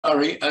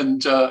Ari,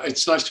 and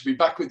it's nice to be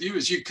back with you.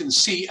 As you can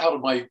see out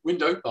of my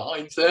window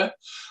behind there,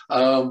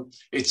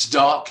 it's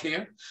dark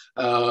here.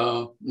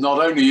 Not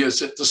only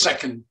is it the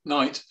second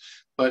night,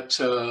 but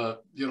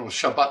you know,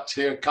 Shabbat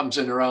here comes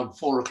in around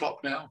 4 o'clock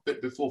now, a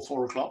bit before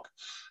 4 o'clock.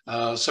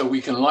 So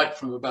we can light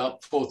from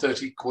about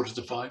 4:30,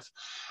 4:45.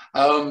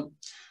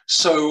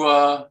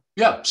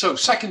 Yeah, so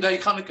second day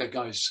Chanukah,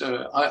 guys.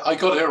 I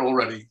got here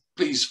already.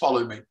 Please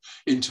follow me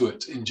into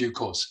it in due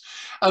course.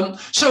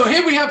 So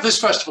here we have this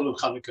festival of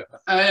Chanukah.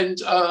 And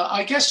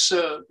I guess,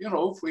 you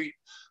know, if we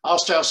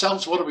asked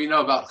ourselves, what do we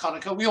know about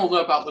Chanukah? We all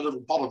know about the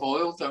little pot of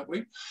oil, don't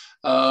we?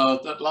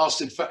 That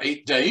lasted for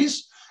 8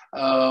 days.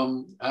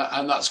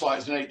 And that's why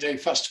it's an 8-day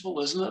festival,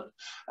 isn't it?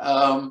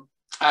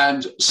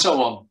 And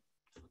so on.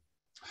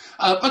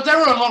 But there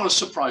are a lot of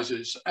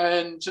surprises,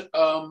 and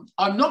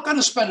I'm not going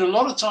to spend a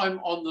lot of time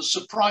on the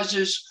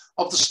surprises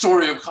of the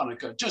story of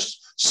Chanukah.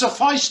 Just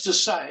suffice to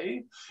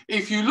say,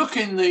 if you look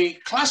in the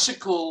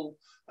classical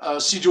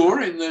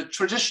Siddur, in the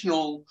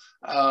traditional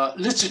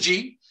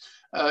liturgy,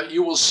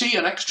 you will see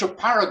an extra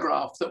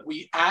paragraph that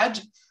we add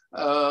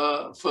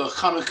for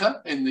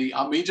Chanukah in the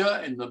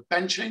Amidah, in the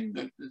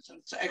benching. It's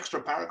an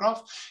extra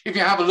paragraph. If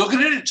you have a look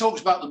at it, it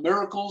talks about the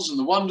miracles and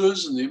the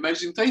wonders and the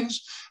amazing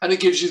things, and it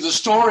gives you the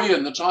story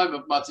and the time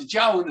of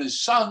Matityahu and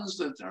his sons.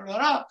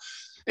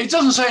 It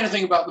doesn't say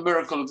anything about the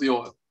miracle of the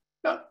oil.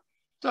 No,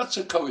 that's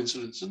a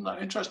coincidence. Isn't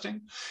that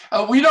interesting?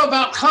 We know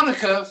about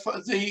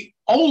Chanukah. The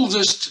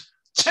oldest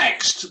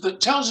text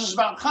that tells us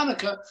about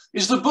Chanukah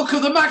is the book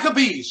of the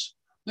Maccabees.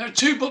 There are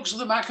 2 books of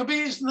the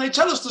Maccabees, and they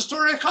tell us the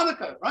story of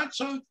Chanukah, right?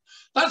 So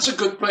that's a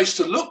good place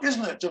to look,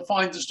 isn't it, to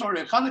find the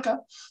story of Chanukah.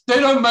 They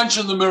don't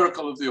mention the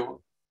miracle of the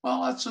oil.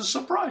 Well, that's a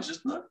surprise,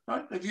 isn't it?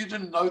 Right? If you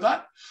didn't know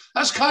that,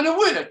 that's kind of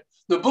weird.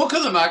 The book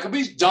of the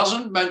Maccabees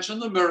doesn't mention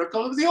the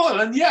miracle of the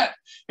oil, and yet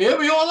here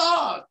we all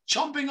are,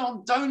 chomping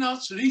on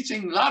donuts and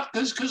eating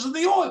latkes because of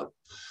the oil.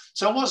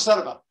 So what's that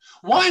about?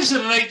 Why is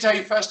it an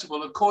 8-day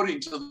festival according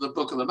to the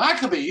book of the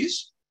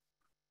Maccabees?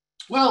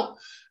 Well,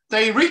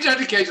 they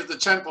rededicated the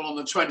temple on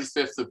the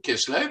 25th of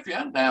Kislev,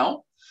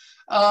 now.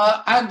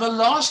 And the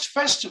last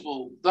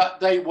festival that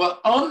they were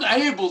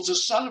unable to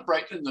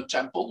celebrate in the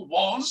temple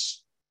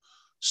was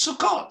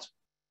Sukkot.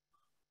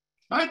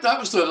 Right? That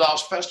was the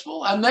last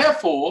festival. And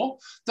therefore,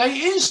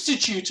 they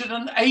instituted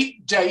an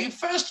 8-day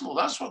festival.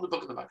 That's what the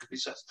book of the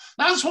Maccabees says.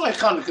 That's why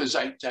Chanukah is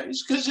 8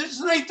 days, because it's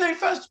an 8-day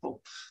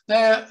festival.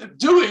 They're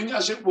doing,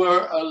 as it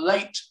were, a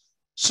late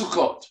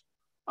Sukkot.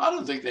 I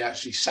don't think they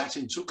actually sat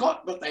in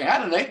Sukkot, but they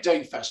had an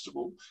 8-day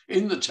festival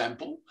in the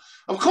temple.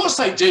 Of course,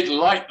 they did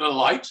light the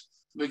light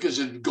because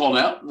it had gone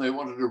out and they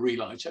wanted to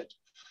relight it.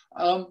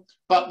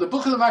 But the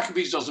book of the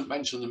Maccabees doesn't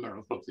mention the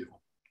miracle of the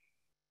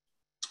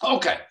oil.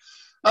 Okay,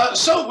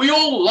 so we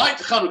all light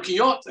the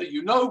Chanukiot.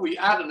 You know, we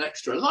add an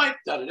extra light,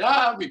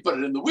 we put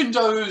it in the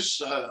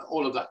windows,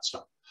 all of that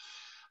stuff.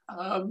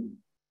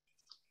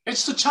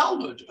 It's the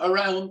Talmud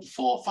around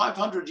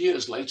 400-500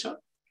 years later,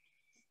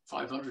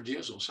 500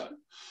 years or so,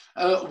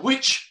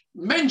 which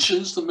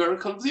mentions the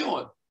miracle of the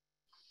oil.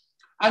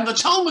 And the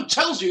Talmud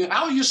tells you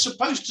how you're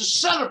supposed to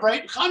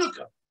celebrate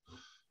Chanukah.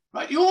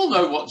 Right? You all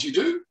know what you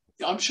do.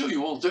 I'm sure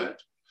you all do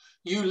it.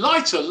 You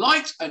light a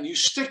light and you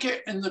stick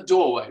it in the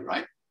doorway,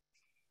 right?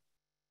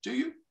 Do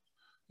you?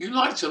 You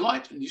light a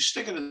light and you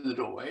stick it in the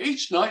doorway.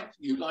 Each night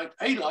you light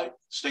a light,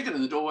 stick it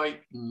in the doorway.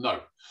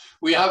 No.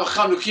 We have a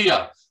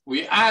Chanukiot.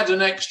 We add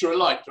an extra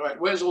light, right?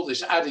 Where's all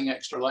this adding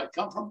extra light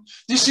come from?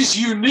 This is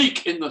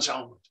unique in the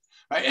Talmud.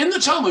 Right? In the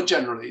Talmud,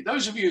 generally,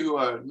 those of you who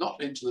are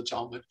not into the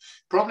Talmud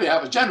probably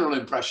have a general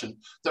impression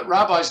that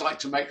rabbis like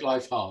to make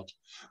life hard.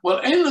 Well,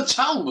 in the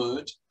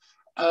Talmud,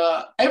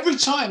 every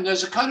time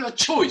there's a kind of a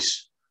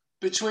choice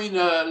between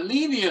a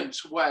lenient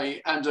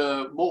way and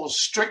a more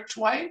strict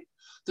way,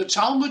 the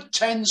Talmud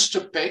tends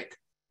to pick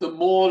the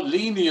more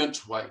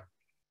lenient way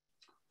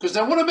because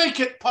they want to make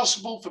it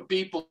possible for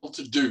people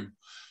to do.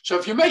 So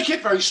if you make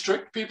it very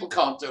strict, people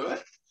can't do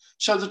it.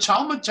 So the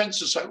Talmud tends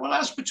to say, well,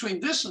 as between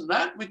this and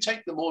that, we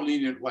take the more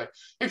lenient way.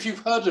 If you've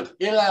heard of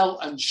Hillel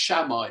and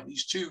Shammai,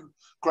 these 2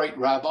 great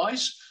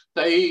rabbis,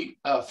 they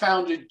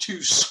founded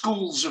 2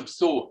 schools of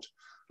thought,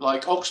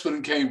 like Oxford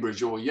and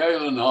Cambridge or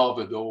Yale and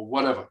Harvard or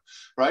whatever,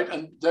 right?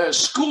 And their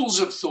schools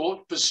of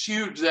thought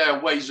pursued their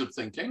ways of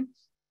thinking.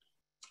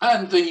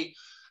 And the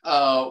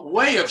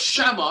way of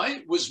Shammai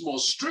was more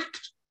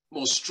strict,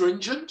 more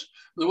stringent.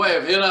 The way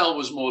of Hillel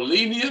was more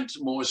lenient,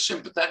 more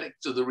sympathetic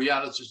to the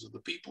realities of the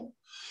people.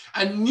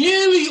 And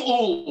nearly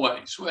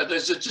always, where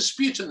there's a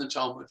dispute in the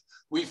Talmud,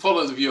 we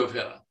follow the view of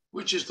Hillel,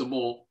 which is the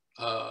more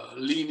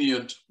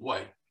lenient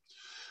way.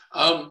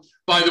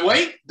 By the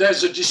way,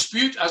 there's a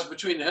dispute as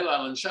between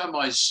Hillel and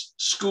Shammai's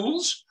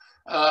schools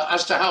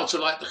as to how to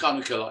light the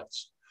Chanukah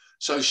lights.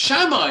 So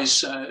Shammai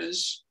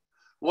says,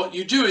 what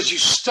you do is you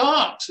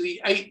start the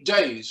 8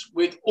 days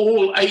with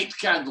all 8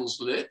 candles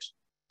lit,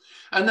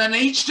 and then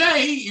each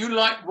day you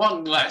light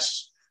 1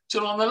 less,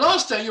 till on the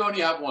last day you only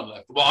have 1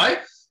 left. Why?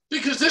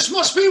 Because this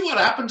must be what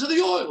happened to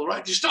the oil,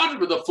 right? You started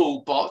with a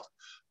full pot,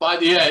 by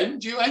the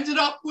end, you ended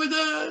up with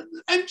an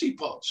empty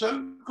pot. So,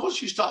 of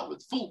course, you start with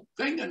the full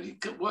thing and you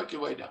can work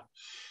your way down.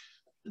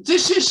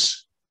 This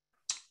is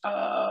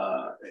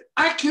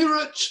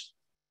accurate,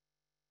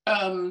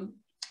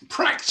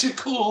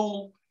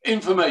 practical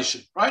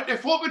information, right?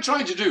 If what we're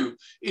trying to do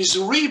is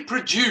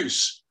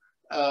reproduce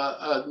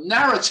a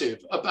narrative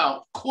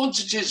about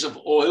quantities of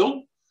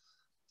oil,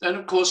 then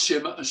of course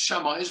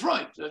Shammai is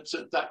right.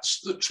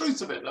 That's the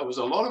truth of it. There was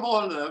a lot of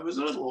oil and there was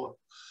a little oil.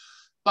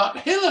 But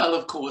Hillel,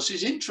 of course,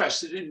 is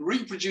interested in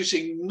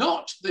reproducing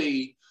not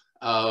the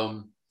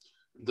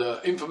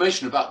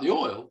information about the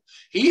oil.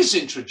 He's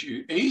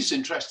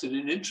interested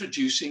in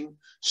introducing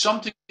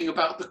something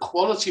about the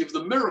quality of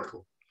the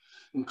miracle.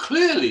 And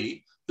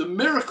clearly, the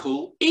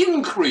miracle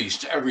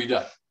increased every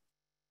day.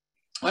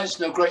 That's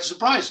no great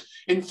surprise.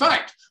 In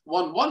fact,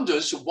 one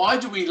wonders, why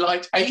do we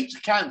light 8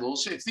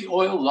 candles if the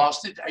oil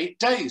lasted 8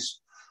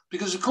 days?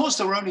 Because, of course,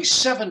 there were only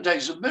 7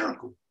 days of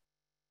miracle.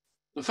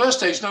 The first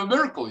day is no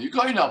miracle. You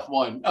got enough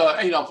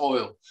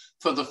oil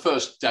for the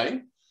first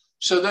day.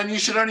 So then you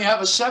should only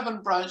have a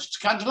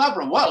 7-branched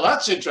candelabrum. Well,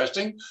 that's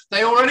interesting.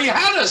 They already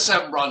had a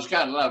 7-branched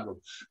candelabrum,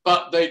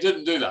 but they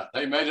didn't do that.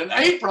 They made an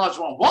 8-branched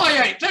one. Why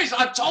 8 days?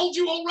 I told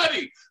you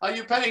already. Are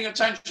you paying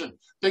attention?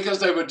 Because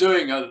they were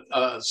doing a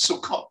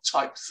Sukkot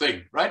type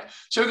thing, right?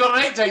 So we've got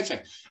an 8-day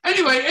thing.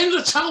 Anyway, in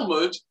the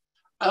Talmud,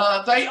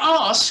 they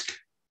ask,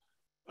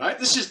 right?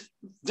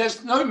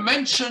 There's no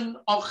mention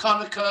of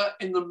Chanukah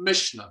in the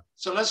Mishnah.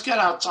 So let's get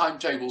our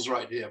timetables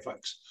right here,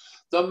 folks.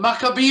 The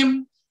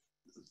Maccabim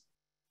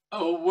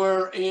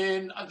were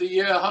in the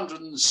year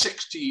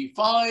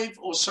 165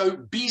 or so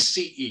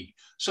BCE,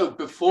 so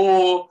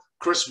before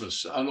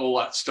Christmas and all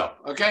that stuff,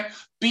 okay?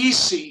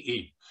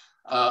 BCE,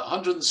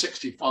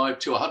 165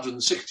 to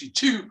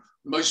 162,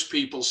 most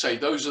people say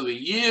those are the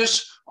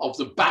years of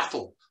the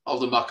battle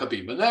of the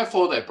Maccabim, and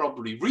therefore they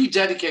probably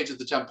rededicated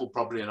the temple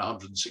probably in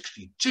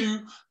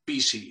 162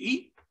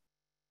 BCE.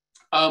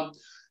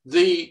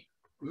 The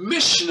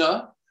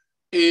Mishnah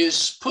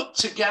is put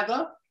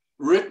together,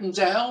 written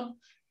down,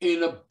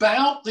 in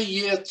about the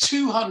year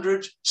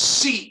 200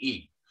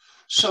 CE.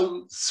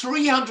 So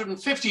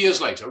 350 years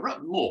later,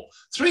 more,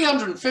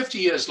 350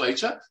 years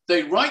later,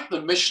 they write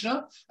the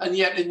Mishnah, and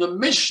yet in the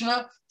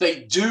Mishnah,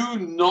 they do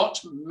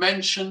not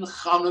mention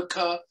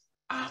Chanukah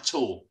at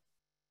all.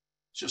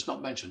 It's just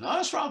not mentioned. Now,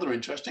 that's rather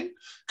interesting,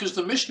 because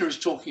the Mishnah is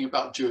talking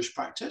about Jewish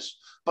practice,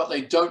 but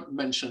they don't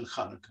mention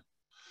Chanukah.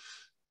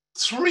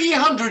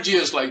 300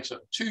 years later,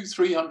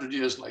 300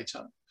 years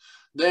later,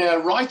 they're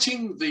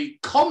writing the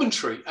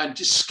commentary and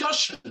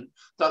discussion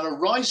that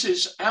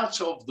arises out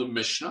of the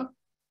Mishnah.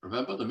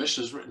 Remember, the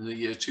Mishnah is written in the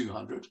year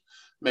 200,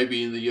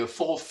 maybe in the year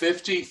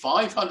 450,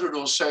 500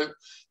 or so.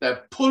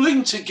 They're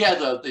pulling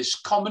together this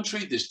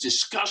commentary, this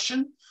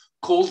discussion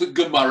called the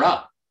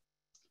Gemara,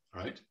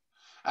 right?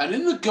 And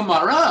in the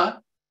Gemara,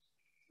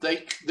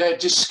 they're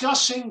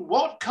discussing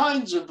what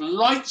kinds of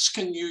lights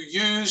can you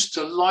use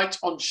to light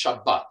on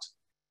Shabbat.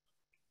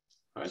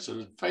 Right, so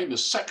a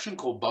famous section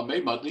called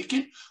Bamei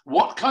Madlikin.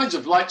 What kinds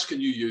of lights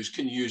can you use?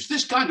 Can you use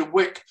this kind of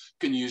wick?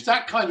 Can you use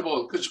that kind of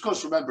oil? Because, of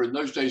course, remember, in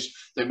those days,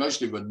 they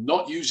mostly were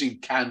not using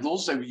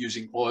candles. They were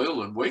using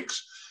oil and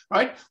wicks,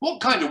 right? What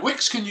kind of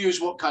wicks can you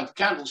use? What kind of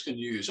candles can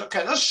you use?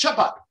 Okay, that's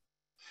Shabbat.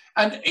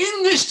 And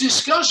in this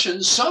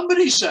discussion,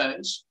 somebody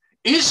says,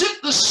 is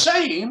it the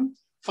same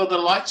for the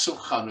lights of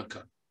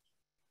Chanukah?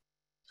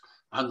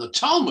 And the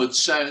Talmud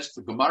says,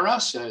 the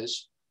Gemara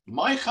says,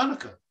 my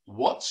Chanukah,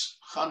 what's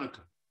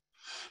Chanukah?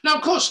 Now,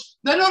 of course,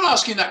 they're not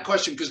asking that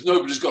question because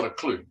nobody's got a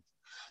clue.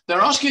 They're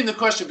asking the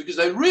question because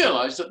they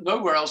realize that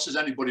nowhere else has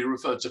anybody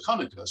referred to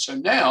Chanukah. So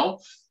now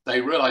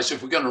they realize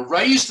if we're going to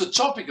raise the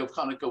topic of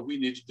Chanukah, we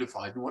need to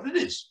define what it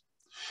is.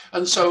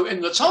 And so in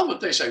the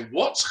Talmud, they say,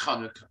 what's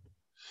Chanukah?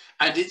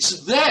 And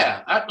it's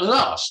there at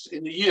last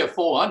in the year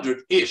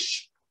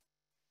 400-ish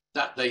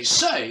that they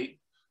say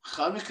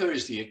Chanukah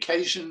is the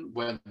occasion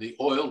when the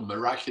oil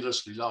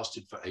miraculously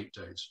lasted for 8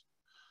 days.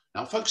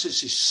 Now, folks,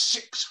 this is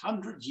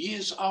 600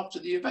 years after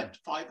the event,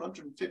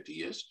 550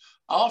 years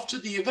after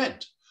the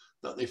event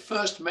that they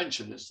first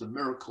mention it's the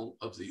miracle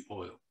of the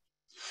oil.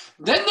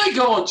 Then they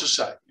go on to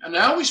say, and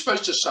now we're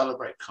supposed to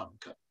celebrate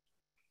Chanukah,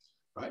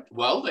 right?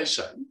 Well, they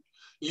say,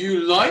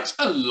 you light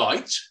a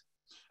light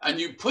and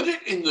you put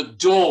it in the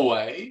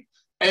doorway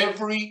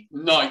every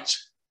night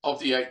of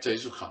the 8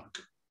 days of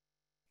Chanukah.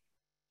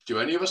 Do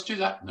any of us do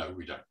that? No,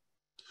 we don't.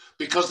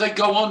 Because they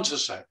go on to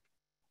say,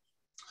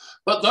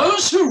 but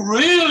those who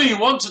really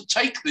want to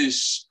take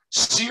this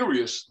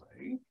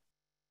seriously,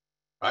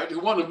 right,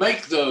 who want to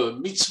make the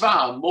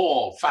mitzvah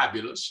more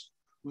fabulous,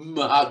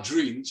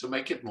 mahadrin, to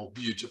make it more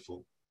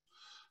beautiful,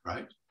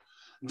 right,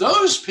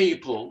 those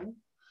people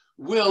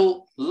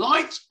will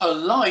light a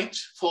light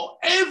for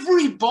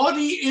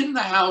everybody in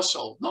the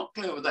household. Not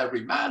clear with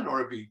every man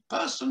or every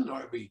person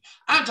or every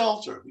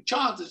adult or every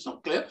child, it's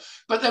not clear,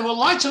 but they will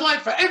light a light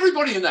for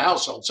everybody in the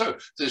household. So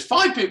if there's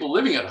 5 people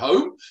living at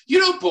home, you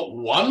don't put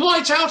 1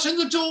 light out in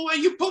the doorway,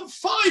 you put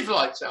 5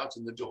 lights out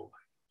in the doorway,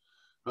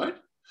 right?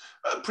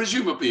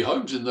 Presumably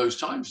homes in those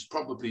times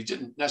probably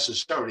didn't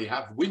necessarily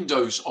have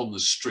windows on the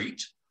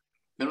street.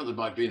 You know, there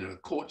might be in a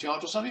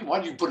courtyard or something. Why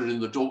do you put it in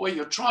the doorway?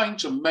 You're trying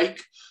to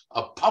make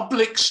a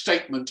public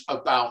statement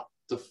about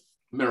the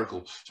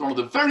miracle. It's one of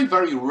the very,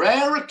 very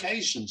rare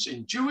occasions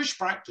in Jewish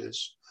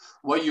practice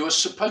where you're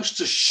supposed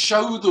to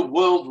show the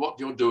world what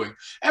you're doing.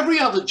 Every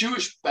other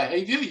Jewish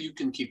behavior you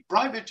can keep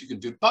private, you can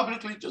do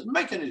publicly, it doesn't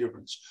make any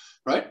difference,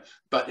 right?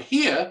 But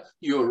here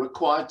you're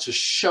required to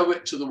show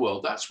it to the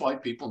world. That's why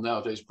people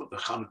nowadays put the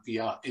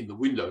Chanukiot in the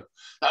window.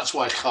 That's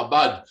why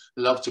Chabad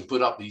love to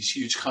put up these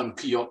huge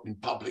Chanukiot in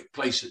public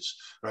places,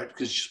 right?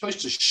 Because you're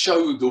supposed to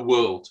show the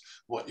world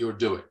what you're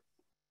doing.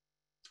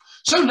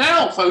 So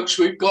now, folks,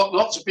 we've got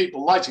lots of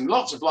people lighting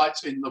lots of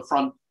lights in the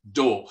front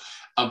door.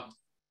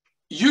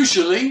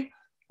 Usually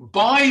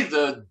by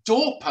the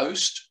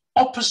doorpost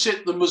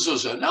opposite the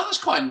mezuzah. Now that's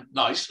quite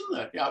nice, isn't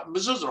it? You have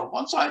mezuzah on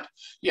one side,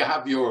 you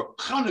have your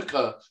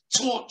Chanukah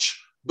torch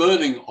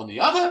burning on the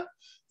other.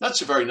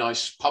 That's a very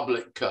nice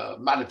public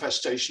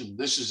manifestation.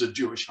 This is a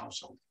Jewish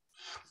household.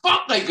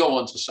 But they go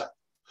on to say,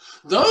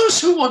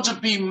 those who want to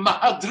be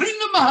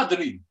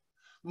mahadrin,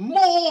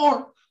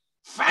 more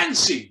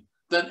fancy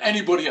than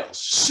anybody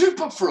else,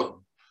 super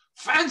frum,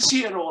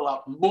 fancy it all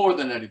up more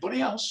than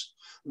anybody else,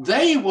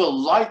 they will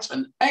light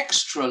an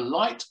extra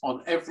light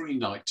on every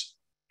night.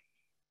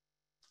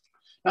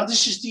 Now,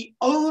 this is the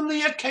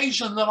only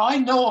occasion that I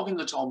know of in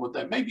the Talmud.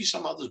 There may be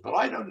some others, but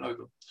I don't know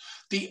them.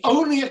 The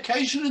only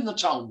occasion in the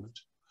Talmud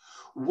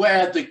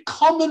where the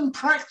common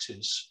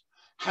practice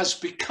has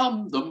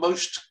become the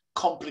most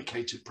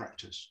complicated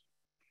practice.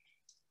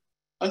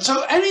 And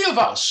so any of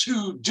us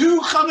who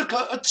do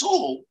Chanukah at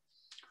all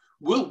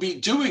will be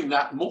doing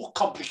that more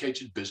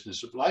complicated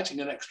business of lighting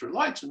an extra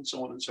light and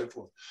so on and so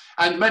forth.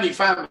 And many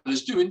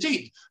families do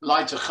indeed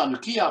light a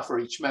Chanukiah for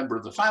each member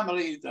of the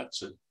family.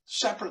 That's a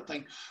separate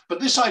thing.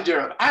 But this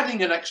idea of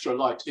adding an extra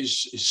light is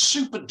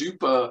super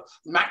duper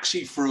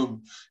maxi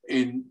frum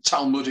in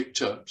Talmudic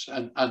terms.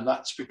 And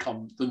that's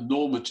become the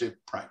normative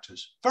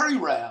practice. Very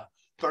rare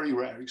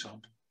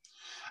example.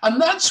 And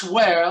that's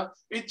where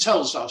it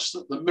tells us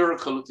that the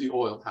miracle of the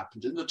oil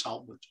happened in the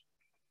Talmud,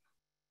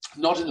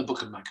 not in the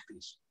book of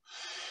Maccabees.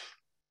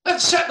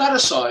 Let's set that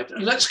aside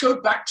and let's go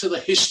back to the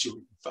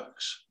history,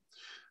 folks.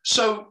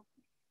 So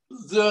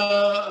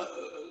the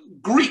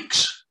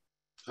Greeks,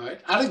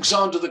 right?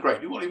 Alexander the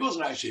Great, well, he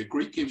wasn't actually a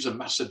Greek, he was a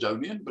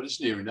Macedonian, but it's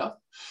near enough.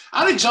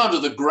 Alexander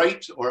the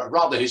Great, or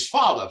rather his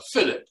father,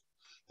 Philip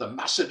the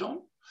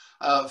Macedon.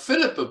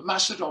 Philip of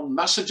Macedon.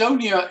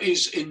 Macedonia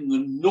is in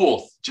the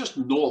north, just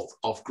north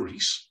of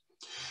Greece.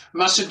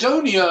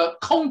 Macedonia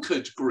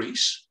conquered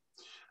Greece,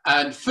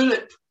 and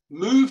Philip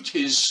moved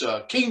his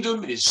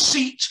kingdom, his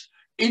seat,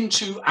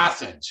 into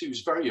Athens. He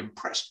was very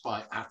impressed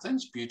by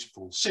Athens,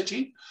 beautiful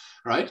city,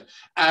 right?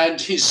 And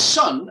his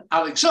son,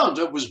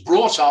 Alexander, was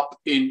brought up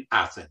in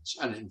Athens.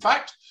 And in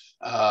fact,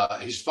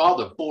 his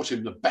father bought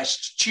him the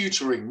best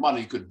tutoring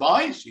money could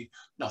buy. See,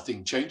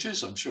 nothing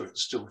changes. I'm sure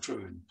it's still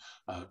true in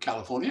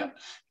California.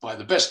 Buy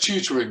the best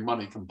tutoring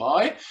money can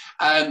buy.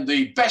 And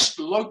the best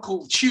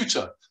local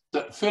tutor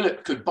that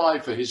Philip could buy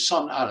for his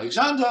son,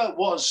 Alexander,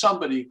 was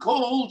somebody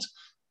called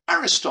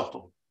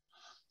Aristotle.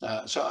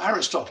 So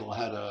Aristotle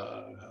had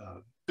a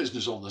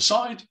business on the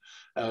side,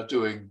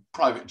 doing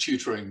private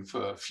tutoring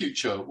for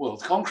future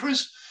world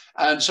conquerors.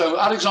 And so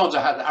Alexander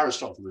had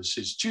Aristotle as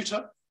his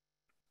tutor.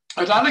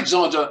 And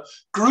Alexander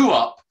grew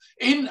up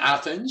in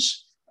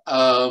Athens,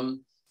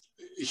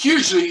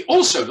 hugely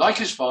also, like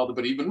his father,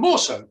 but even more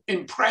so,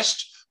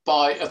 impressed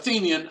by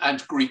Athenian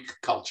and Greek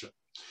culture.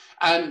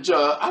 And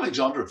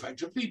Alexander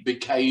effectively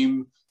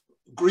became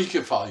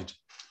Greekified,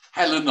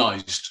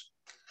 Hellenized.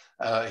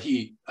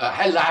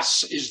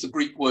 Hellas is the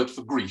Greek word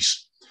for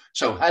Greece.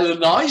 So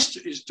Hellenized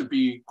is to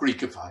be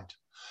Greekified,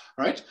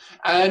 right?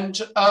 And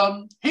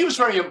he was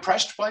very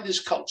impressed by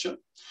this culture.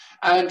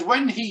 And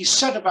when he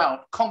set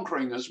about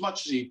conquering as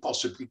much as he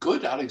possibly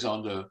could,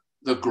 Alexander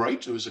the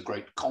Great, who was a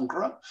great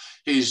conqueror,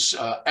 his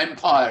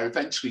empire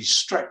eventually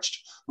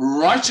stretched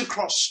right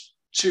across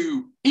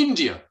to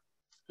India.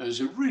 It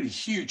was a really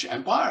huge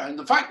empire. And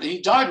the fact that he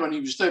died when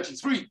he was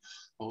 33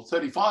 or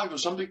 35 or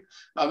something,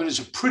 I mean, it's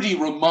a pretty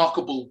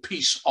remarkable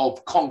piece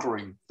of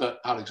conquering that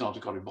Alexander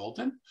got involved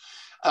in.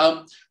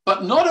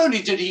 But not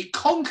only did he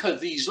conquer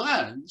these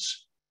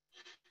lands,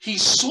 he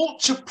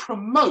sought to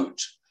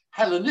promote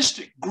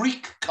Hellenistic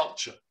Greek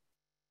culture.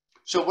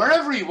 So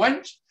wherever he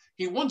went,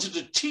 he wanted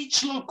to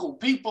teach local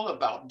people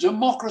about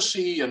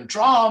democracy and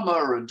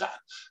drama and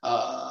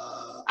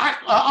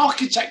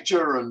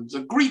architecture and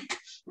the Greek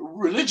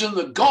religion,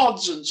 the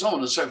gods, and so on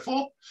and so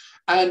forth.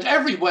 And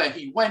everywhere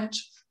he went,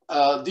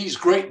 these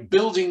great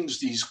buildings,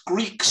 these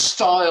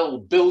Greek-style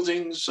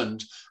buildings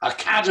and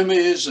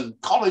academies and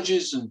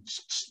colleges and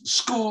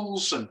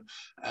schools and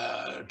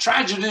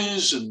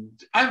tragedies and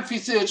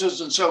amphitheaters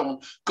and so on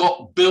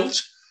got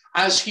built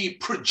as he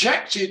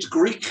projected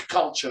Greek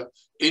culture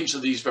into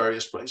these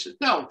various places.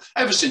 Now,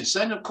 ever since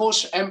then, of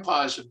course,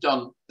 empires have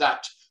done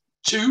that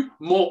too,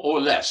 more or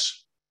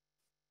less.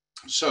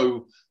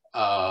 So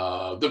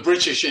the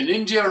British in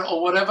India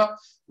or whatever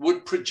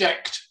would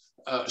project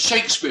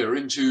Shakespeare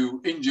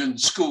into Indian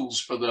schools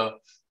for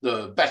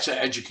the better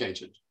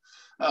educated.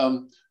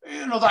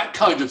 You know, that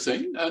kind of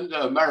thing. And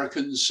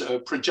Americans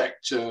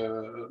project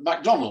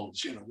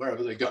McDonald's, you know,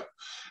 wherever they go.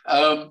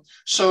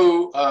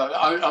 So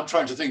I'm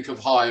trying to think of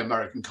high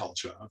American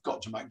culture. I've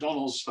got to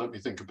McDonald's, let me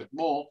think a bit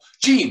more.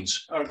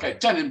 Jeans, okay,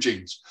 denim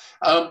jeans.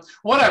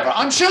 Whatever,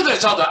 I'm sure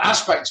there's other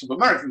aspects of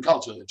American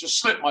culture that just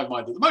slip my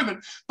mind at the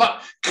moment,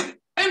 but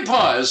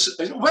empires,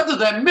 whether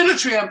they're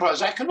military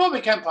empires,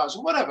 economic empires,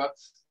 or whatever,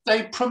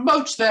 they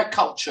promote their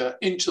culture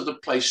into the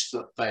place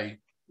that they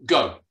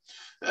go.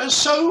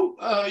 So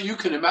you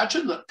can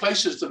imagine that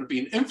places that have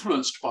been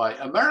influenced by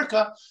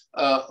America,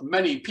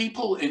 many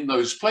people in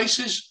those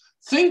places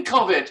think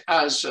of it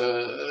as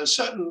a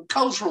certain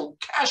cultural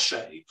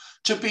cachet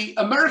to be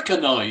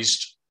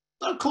Americanized.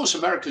 Of course,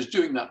 America is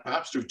doing that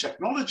perhaps through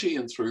technology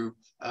and through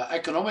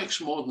economics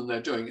more than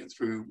they're doing it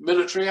through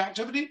military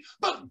activity,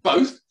 but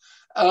both.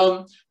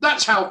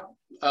 That's how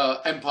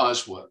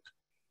empires work.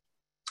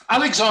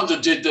 Alexander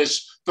did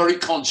this very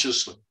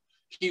consciously.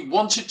 He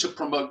wanted to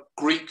promote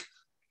Greek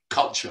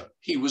culture.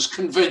 He was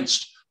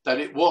convinced that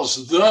it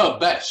was the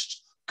best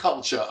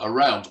culture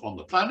around on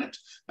the planet,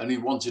 and he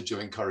wanted to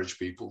encourage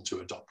people to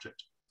adopt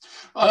it.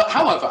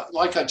 However,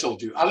 like I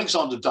told you,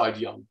 Alexander died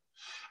young,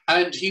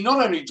 and he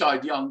not only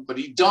died young, but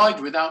he died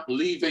without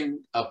leaving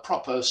a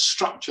proper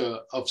structure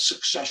of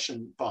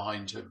succession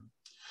behind him.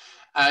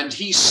 And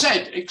he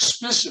said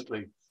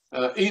explicitly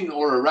in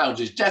or around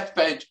his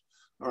deathbed,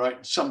 all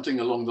right, something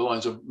along the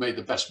lines of, may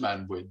the best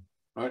man win,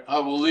 right? I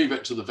will leave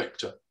it to the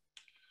victor.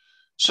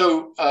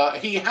 So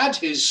he had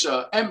his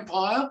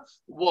empire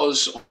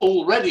was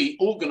already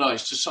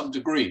organized to some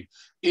degree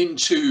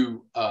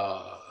into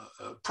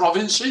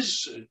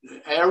provinces,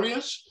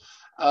 areas,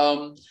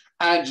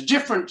 and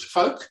different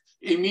folk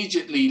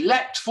immediately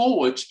leapt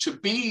forward to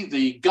be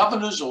the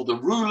governors or the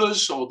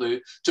rulers or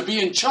to be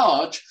in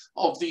charge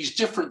of these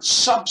different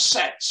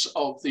subsets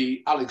of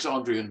the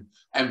Alexandrian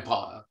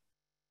Empire.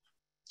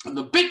 And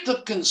the bit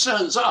that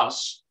concerns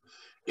us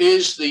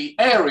is the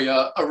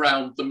area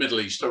around the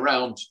Middle East,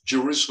 around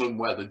Jerusalem,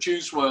 where the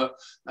Jews were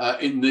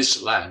in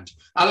this land.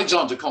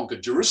 Alexander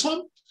conquered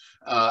Jerusalem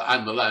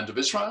and the land of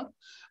Israel.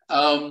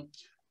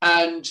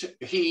 And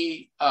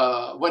he,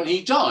 when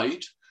he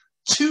died,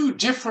 two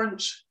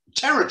different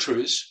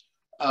territories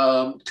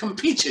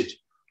competed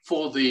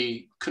for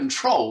the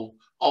control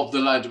of the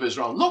land of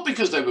Israel, not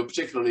because they were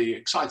particularly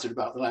excited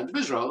about the land of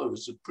Israel. It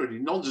was a pretty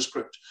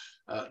nondescript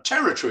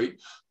territory,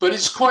 but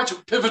it's quite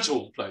a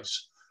pivotal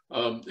place.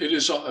 It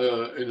is,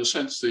 in a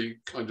sense, the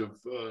kind of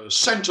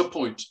center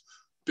point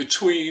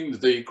between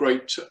the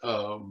great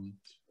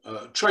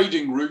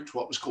trading route,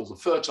 what was called the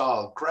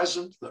Fertile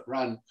Crescent, that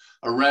ran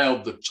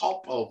around the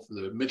top of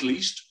the Middle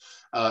East.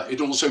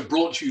 It also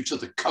brought you to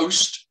the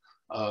coast,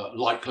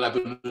 like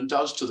Lebanon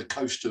does, to the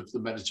coast of the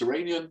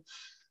Mediterranean.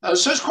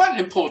 So it's quite an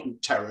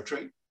important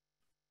territory.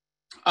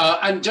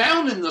 And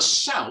down in the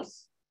south,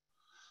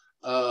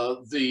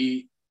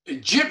 the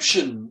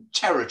Egyptian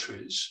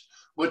territories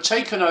were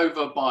taken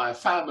over by a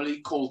family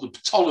called the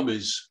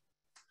Ptolemies.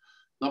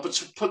 Now,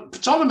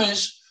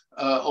 Ptolemies,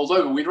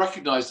 although we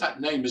recognize that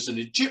name as an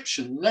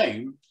Egyptian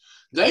name,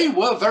 they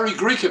were very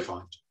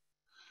Greekified.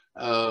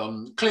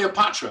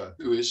 Cleopatra,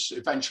 who is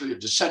eventually a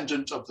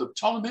descendant of the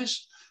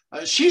Ptolemies,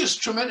 she is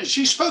tremendous.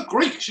 She spoke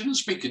Greek. She didn't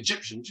speak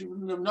Egyptian. She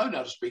wouldn't have known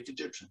how to speak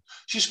Egyptian.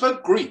 She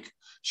spoke Greek.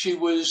 She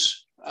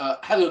was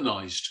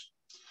Hellenized.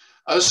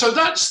 So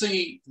that's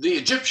the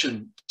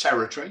Egyptian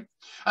territory.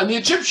 And the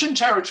Egyptian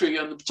territory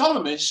and the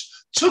Ptolemies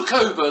took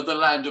over the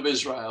land of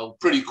Israel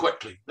pretty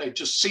quickly. They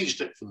just seized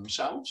it for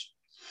themselves.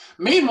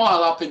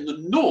 Meanwhile, up in the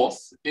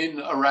north, in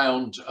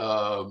around,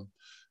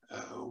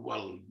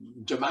 well,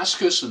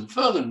 Damascus and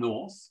further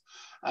north,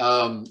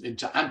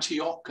 into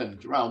Antioch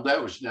and around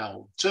there, which is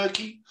now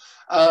Turkey,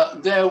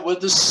 there were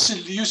the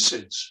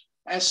Seleucids,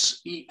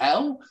 S-E-L-E-U-C-I-D,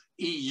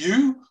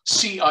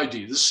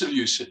 the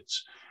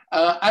Seleucids.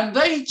 And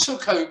they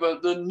took over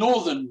the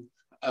northern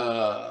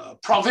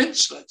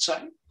province, let's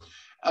say,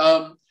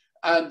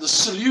 and the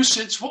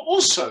Seleucids were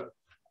also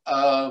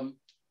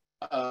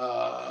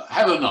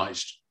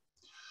Hellenized.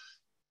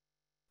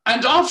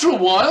 And after a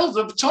while,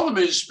 the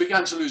Ptolemies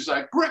began to lose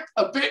their grip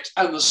a bit,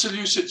 and the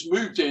Seleucids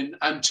moved in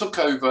and took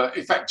over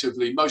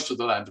effectively most of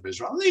the land of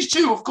Israel. And these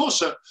two, of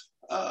course, are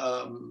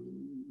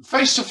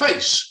face to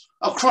face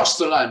across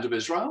the land of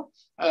Israel.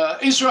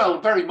 Israel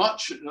very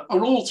much, and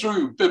all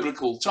through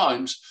biblical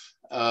times,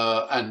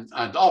 and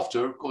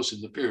after, of course,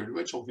 in the period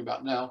we're talking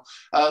about now,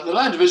 the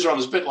land of Israel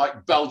is a bit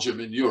like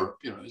Belgium in Europe.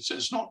 You know,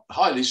 it's not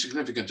highly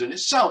significant in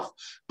itself,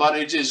 but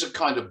it is a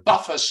kind of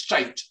buffer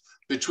state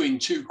between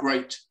two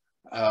great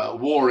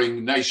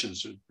warring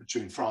nations,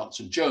 between France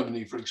and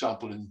Germany, for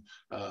example, in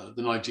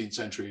the 19th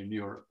century in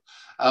Europe.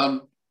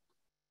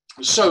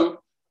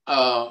 So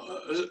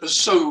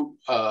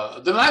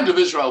the land of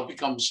Israel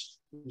becomes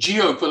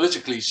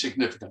geopolitically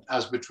significant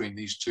as between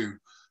these two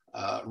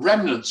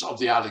remnants of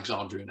the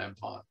Alexandrian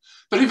Empire.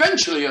 But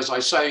eventually, as I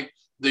say,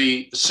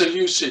 the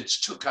Seleucids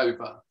took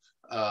over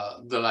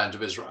the land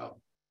of Israel.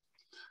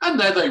 And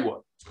there they were.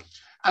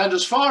 And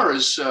as far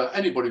as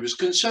anybody was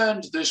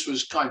concerned, this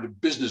was kind of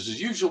business as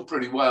usual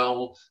pretty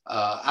well.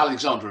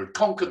 Alexander had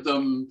conquered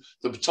them.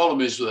 The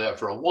Ptolemies were there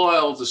for a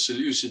while. The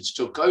Seleucids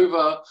took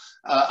over,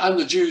 and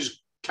the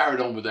Jews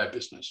carried on with their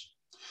business.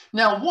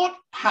 Now, what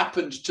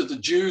happened to the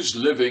Jews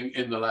living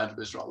in the land of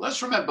Israel?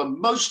 Let's remember,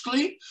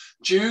 mostly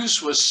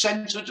Jews were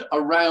centered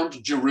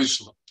around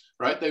Jerusalem,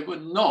 right? They were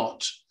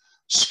not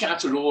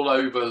scattered all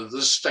over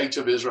the state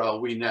of Israel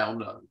we now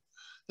know.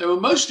 They were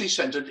mostly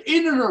centered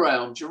in and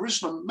around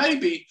Jerusalem,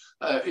 maybe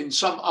in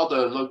some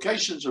other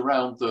locations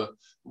around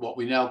what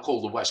we now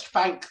call the West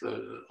Bank,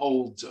 the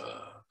old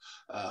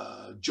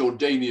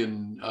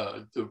Jordanian,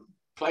 the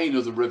plain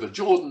of the River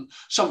Jordan,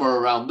 somewhere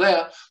around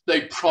there.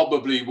 They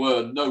probably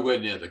were nowhere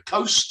near the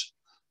coast.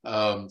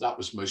 That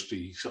was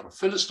mostly sort of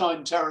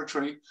Philistine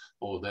territory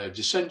or their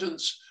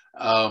descendants.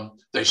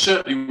 They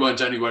certainly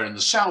weren't anywhere in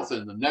the south,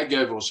 in the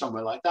Negev or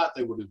somewhere like that.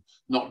 They would have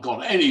not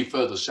gone any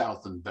further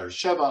south than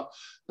Beersheba.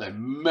 They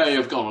may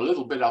have gone a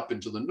little bit up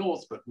into the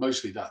north, but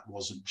mostly that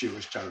wasn't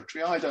Jewish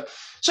territory either.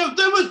 So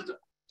they were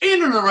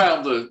in and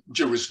around the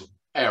Jerusalem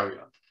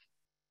area.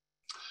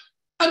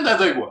 And there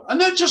they were.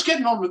 And they're just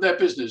getting on with their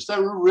business.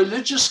 They're a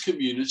religious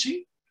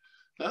community.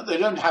 They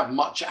don't have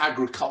much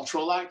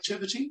agricultural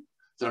activity.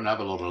 They don't have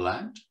a lot of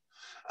land.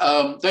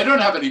 They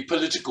don't have any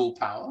political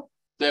power.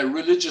 Their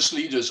religious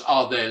leaders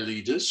are their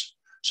leaders.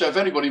 So if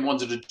anybody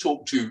wanted to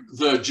talk to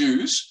the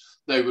Jews,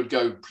 they would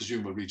go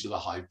presumably to the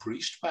high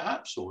priest,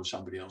 perhaps, or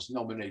somebody else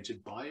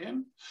nominated by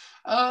him.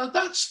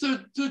 That's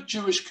the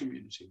Jewish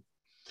community.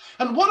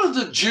 And what are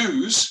the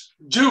Jews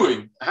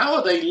doing? How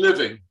are they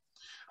living?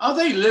 Are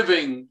they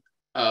living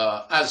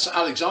as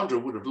Alexandra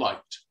would have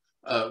liked,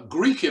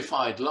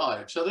 Greekified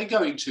lives? Are they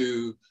going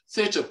to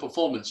theatre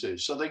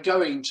performances? Are they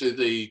going to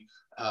the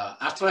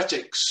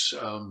athletics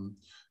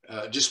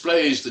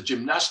displays, the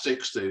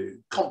gymnastics, the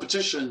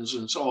competitions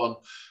and so on?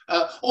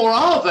 Or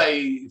are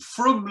they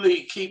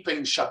firmly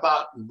keeping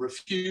Shabbat and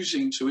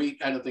refusing to eat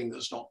anything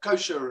that's not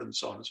kosher and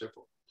so on and so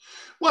forth?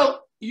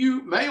 Well,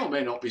 you may or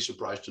may not be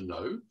surprised to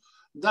know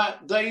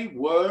that they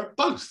were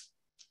both.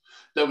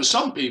 There were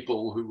some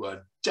people who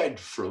were dead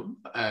from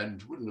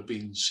and wouldn't have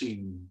been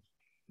seen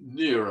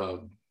near a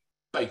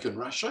bacon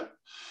rasher,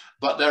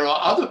 but there are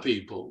other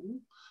people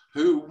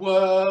who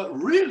were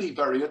really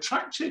very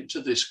attracted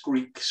to this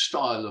Greek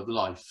style of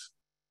life.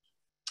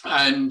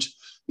 And,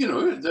 you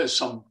know, there's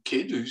some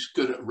kid who's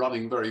good at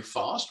running very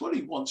fast. Well,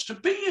 he wants to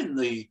be in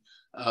the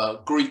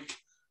Greek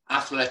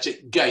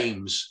athletic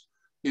games,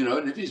 you know,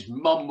 and if his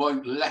mum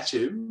won't let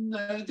him,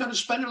 they're going to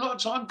spend a lot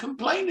of time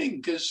complaining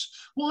because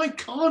why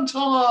can't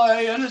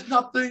I? And there's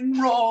nothing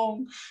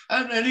wrong.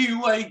 And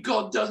anyway,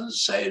 God doesn't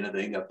say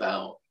anything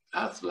about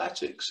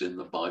athletics in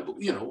the Bible,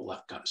 you know, all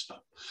that kind of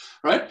stuff,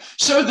 right?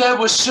 So there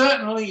were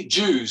certainly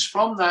Jews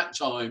from that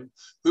time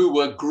who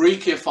were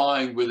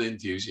Greekifying with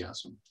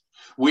enthusiasm.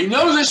 We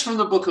know this from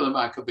the book of the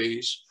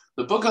Maccabees.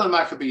 The book of the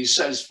Maccabees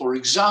says, for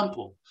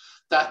example,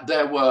 that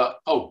there were,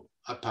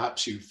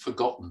 perhaps you've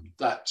forgotten,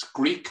 that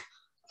Greek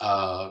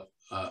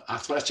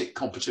athletic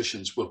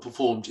competitions were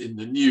performed in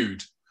the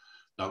nude.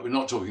 Now, we're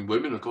not talking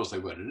women, of course they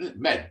weren't in it,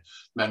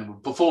 men were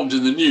performed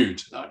in the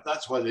nude.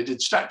 That's why they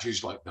did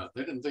statues like that.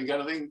 They didn't think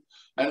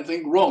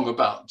anything wrong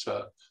about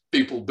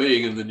people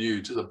being in the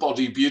nude. The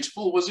body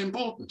beautiful was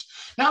important.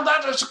 Now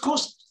that is, of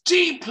course,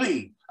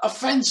 deeply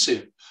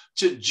offensive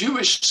to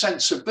Jewish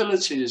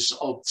sensibilities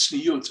of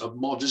tzniut, of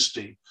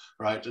modesty,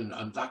 right,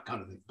 and that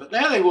kind of thing. But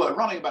there they were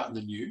running about in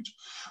the nude.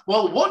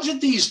 Well, what did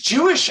these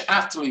Jewish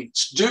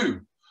athletes do?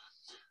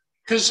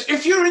 Because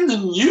if you're in the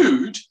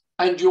nude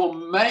and you're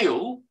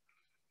male,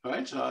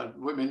 right?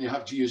 Women, you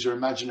have to use your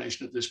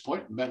imagination at this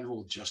point. Men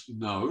will just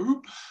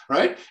know,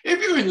 right?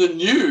 If you're in the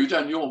nude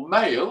and you're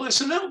male,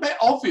 it's a little bit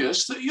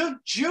obvious that you're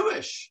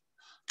Jewish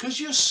because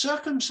you're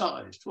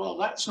circumcised. Well,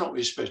 that's not what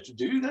you're supposed to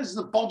do. There's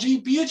the body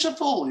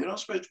beautiful. You're not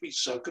supposed to be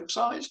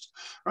circumcised,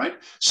 right?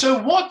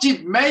 So what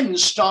did men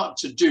start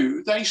to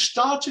do? They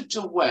started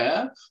to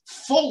wear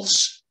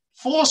false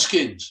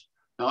foreskins.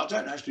 Now, I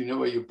don't actually know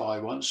where you buy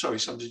one. Sorry,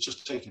 somebody's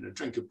just taken a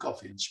drink of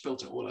coffee and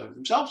spilt it all over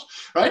themselves,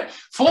 right?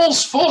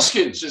 False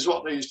foreskins is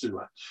what they used to do.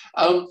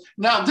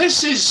 Now,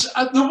 this is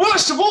the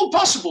worst of all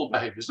possible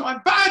behaviors. Now,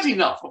 I'm bad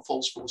enough for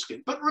false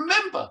foreskin, but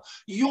remember,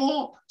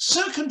 your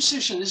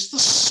circumcision is the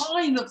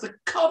sign of the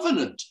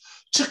covenant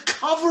to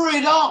cover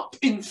it up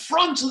in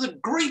front of the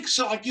Greeks,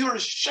 so like you're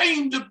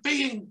ashamed of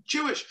being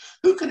Jewish.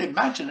 Who can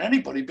imagine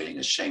anybody being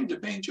ashamed of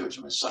being Jewish?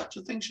 I mean, such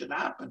a thing should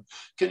happen.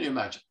 Can you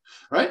imagine,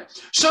 right?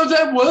 So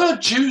there were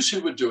Jews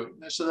who were doing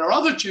this, so there are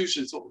other Jews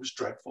who thought it was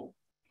dreadful.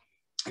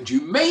 And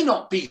you may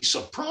not be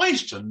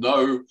surprised to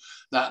know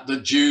that the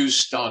Jews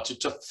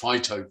started to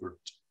fight over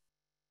it,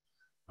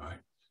 right?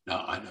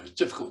 Now, I know it's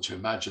difficult to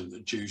imagine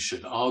that Jews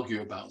should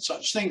argue about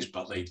such things,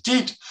 but they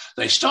did.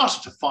 They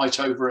started to fight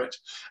over it.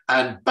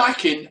 And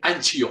back in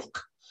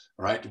Antioch,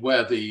 right,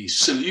 where the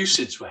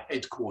Seleucids were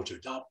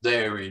headquartered, up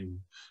there in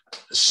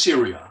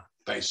Syria,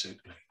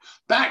 basically,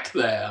 back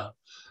there,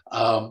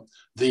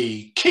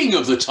 the king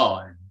of the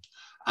time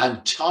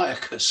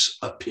Antiochus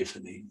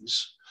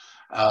Epiphanes.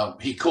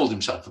 He called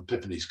himself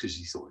Epiphanes because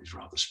he thought he was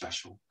rather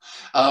special.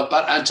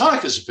 But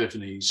Antiochus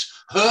Epiphanes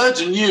heard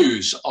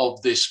news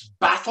of this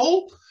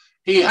battle.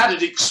 He had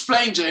it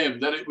explained to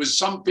him that it was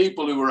some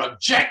people who were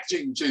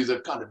objecting to the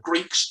kind of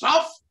Greek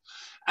stuff.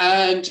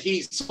 And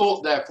he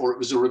thought, therefore, it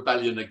was a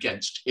rebellion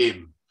against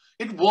him.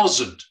 It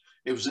wasn't.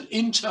 It was an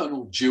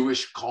internal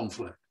Jewish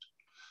conflict,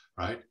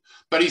 right?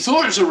 But he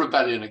thought it was a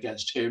rebellion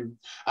against him.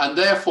 And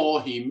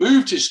therefore, he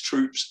moved his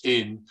troops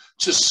in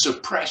to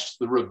suppress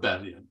the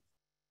rebellion.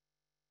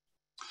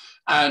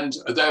 And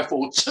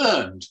therefore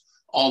turned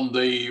on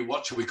the,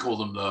 what should we call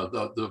them,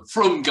 the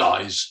frum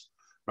guys,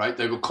 right?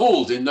 They were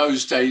called in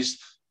those days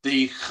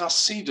the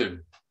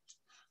Hasidim,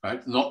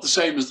 right? Not the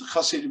same as the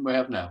Hasidim we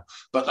have now,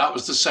 but that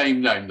was the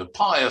same name, the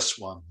pious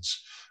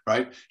ones,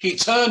 right? He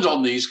turned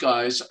on these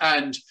guys,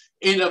 and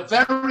in a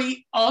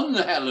very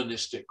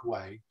un-Hellenistic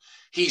way,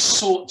 he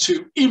sought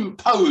to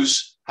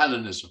impose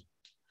Hellenism.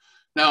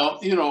 Now,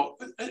 you know,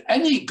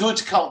 any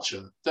good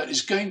culture that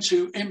is going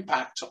to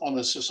impact on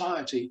a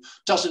society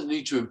doesn't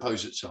need to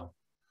impose itself,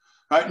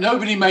 right?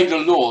 Nobody made a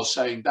law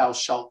saying thou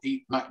shalt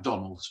eat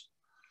McDonald's.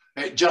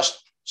 It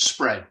just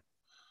spread,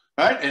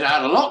 right? It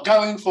had a lot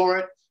going for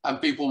it and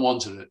people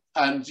wanted it.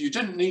 And you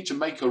didn't need to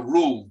make a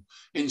rule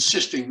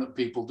insisting that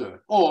people do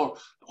it, or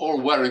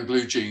wearing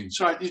blue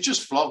jeans, right? You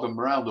just flog them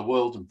around the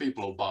world and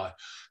people will buy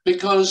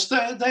because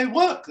they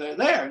work, they're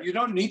there. You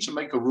don't need to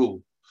make a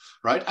rule.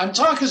 Right?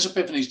 Antiochus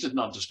Epiphanes didn't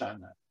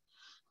understand that.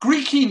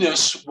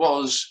 Greekiness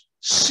was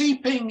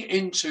seeping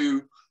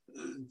into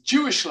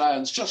Jewish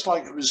lands just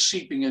like it was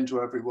seeping into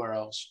everywhere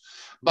else.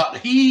 But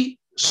he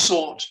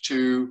sought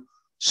to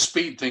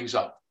speed things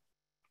up.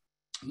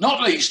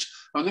 Not least,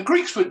 and the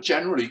Greeks were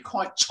generally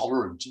quite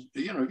tolerant.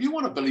 You know, if you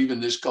want to believe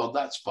in this God,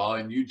 that's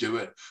fine, you do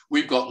it.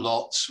 We've got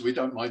lots, we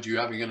don't mind you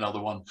having another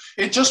one.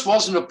 It just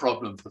wasn't a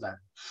problem for them.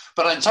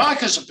 But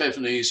Antiochus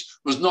Epiphanes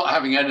was not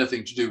having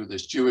anything to do with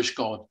this Jewish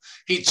God.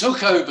 He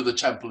took over the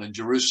temple in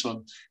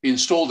Jerusalem. He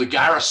installed a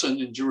garrison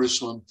in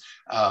Jerusalem,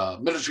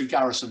 military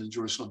garrison in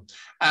Jerusalem,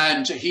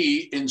 and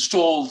he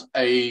installed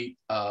a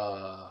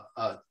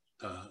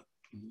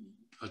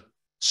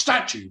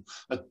statue,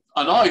 an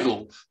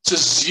idol to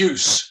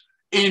Zeus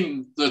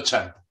in the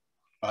temple,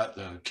 right?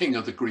 The king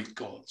of the Greek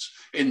gods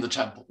in the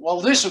temple.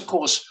 Well, this, of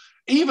course,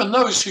 even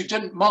those who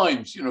didn't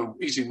mind, you know,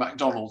 eating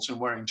McDonald's and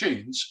wearing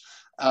jeans,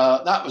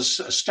 that was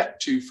a step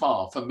too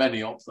far for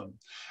many of them.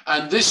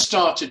 And this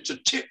started to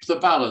tip the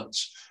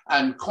balance.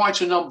 And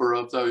quite a number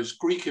of those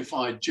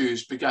Greekified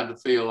Jews began to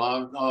feel,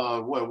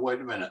 well,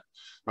 wait a minute,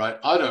 right?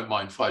 I don't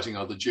mind fighting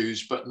other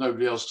Jews, but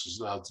nobody else is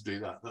allowed to do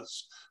that.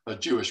 That's a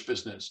Jewish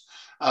business.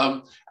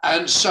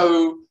 And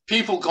so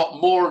people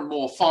got more and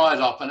more fired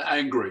up and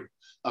angry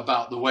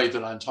about the way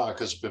that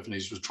Antiochus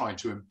Epiphanes was trying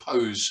to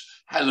impose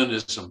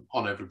Hellenism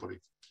on everybody.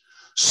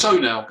 So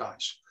now,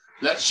 guys,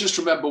 let's just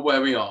remember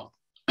where we are.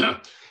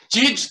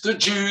 Did the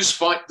Jews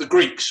fight the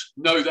Greeks?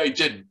 No, they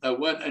didn't. There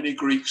weren't any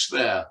Greeks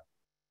there.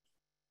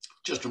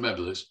 Just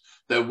remember this.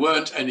 There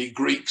weren't any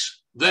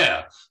Greeks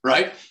there,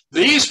 right?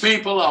 These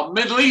people are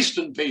Middle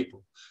Eastern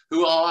people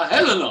who are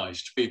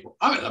Hellenized people.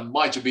 I mean, there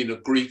might have been a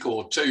Greek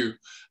or two,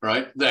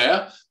 right,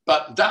 there,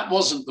 but that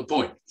wasn't the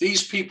point.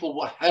 These people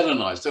were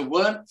Hellenized. They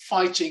weren't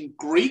fighting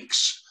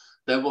Greeks.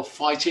 They were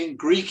fighting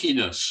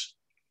Greekiness.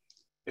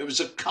 It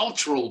was a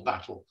cultural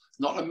battle,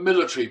 not a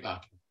military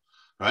battle.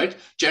 Right?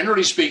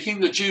 Generally speaking,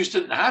 the Jews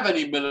didn't have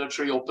any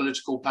military or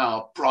political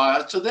power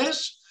prior to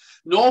this,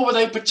 nor were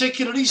they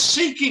particularly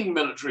seeking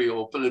military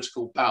or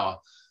political power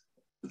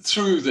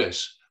through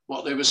this.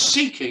 What they were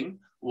seeking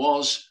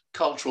was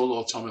cultural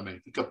autonomy,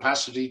 the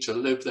capacity to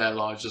live their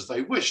lives as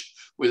they wished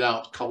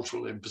without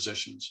cultural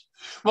impositions.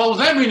 Well,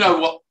 then we know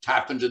what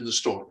happened in the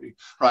story,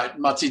 right?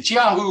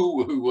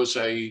 Matityahu, who was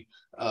a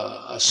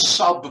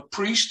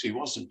sub-priest, he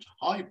wasn't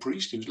high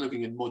priest, he was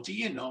living in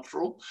Modi'in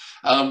after all,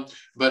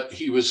 but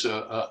he was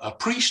a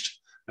priest,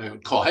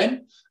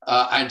 Kohen,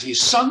 and his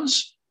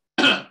sons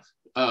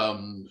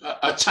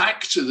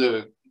attacked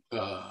the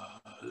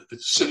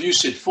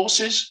Seleucid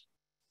forces,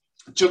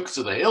 took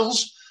to the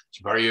hills. It's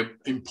a very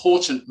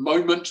important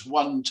moment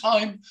one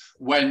time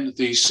when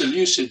the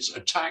Seleucids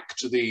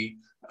attacked the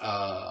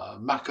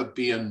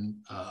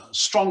Maccabean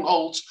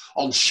strongholds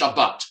on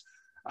Shabbat,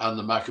 and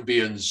the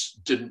Maccabeans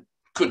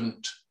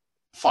couldn't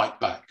fight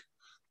back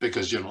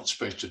because you're not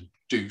supposed to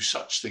do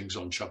such things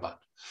on Shabbat.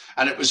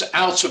 And it was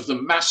out of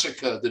the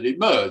massacre that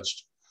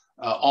emerged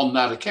on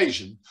that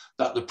occasion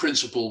that the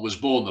principle was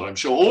born that I'm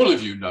sure all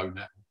of you know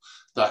now,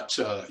 that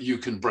you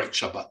can break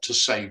Shabbat to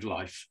save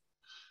life.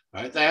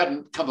 Right? They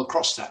hadn't come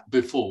across that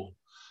before.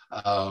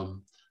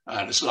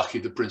 And it's lucky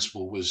the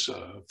principle was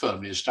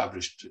firmly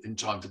established in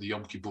time for the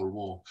Yom Kippur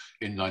War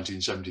in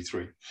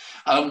 1973.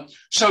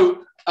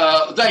 So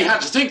they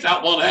had to think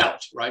that one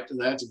out, right?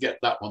 And they had to get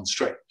that one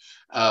straight.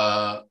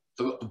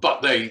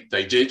 But they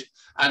did,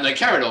 and they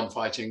carried on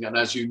fighting. And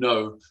as you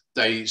know,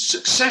 they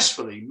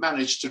successfully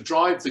managed to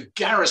drive the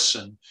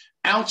garrison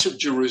out of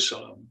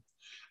Jerusalem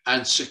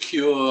and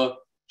secure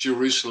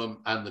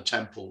Jerusalem and the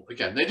temple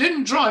again. They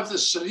didn't drive the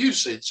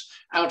Seleucids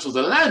out of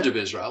the land of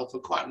Israel for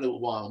quite a little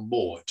while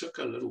more. It took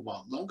a little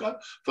while longer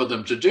for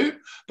them to do,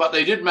 but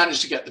they did manage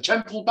to get the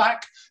temple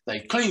back. They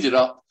cleaned it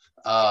up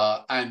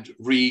and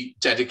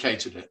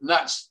rededicated it. And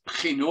that's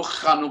chinuch.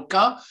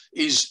 Chanukah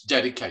is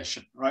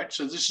dedication, right?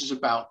 So this is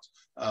about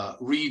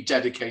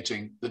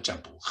rededicating the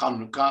temple.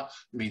 Chanukah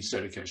means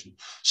dedication.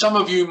 Some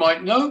of you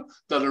might know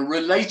that a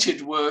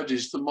related word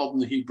is the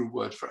modern Hebrew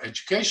word for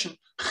education,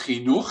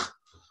 chinuch,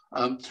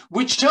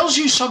 which tells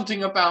you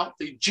something about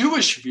the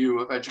Jewish view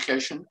of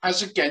education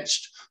as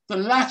against the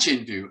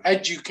Latin view.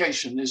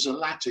 Education is a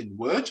Latin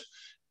word,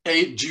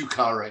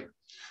 educare,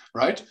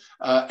 right?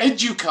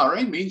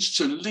 Educare means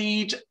to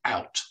lead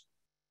out.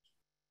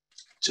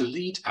 To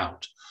lead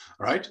out,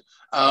 right?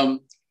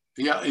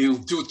 Yeah, il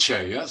duce,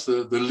 yes,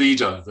 the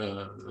leader,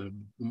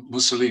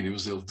 Mussolini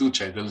was il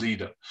duce, the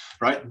leader,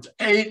 right?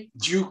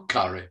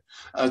 Educare,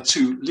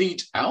 to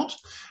lead out,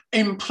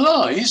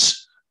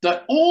 implies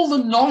that all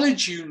the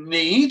knowledge you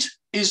need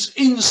is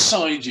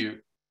inside you.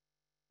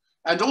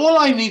 And all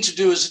I need to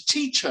do as a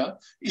teacher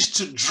is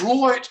to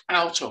draw it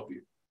out of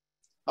you.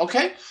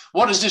 Okay?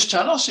 What does this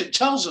tell us? It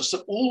tells us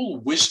that all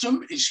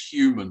wisdom is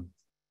human.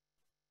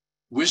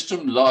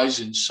 Wisdom lies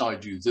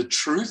inside you. The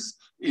truth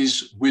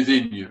is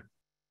within you.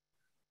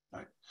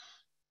 Right?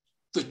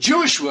 The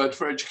Jewish word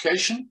for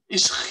education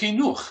is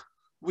chinuch,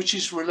 which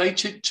is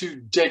related to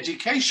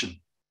dedication.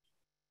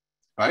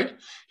 Right?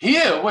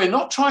 Here, we're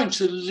not trying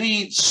to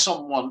lead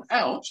someone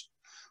out.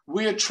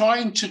 We're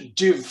trying to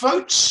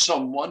devote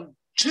someone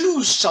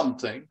to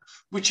something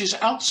which is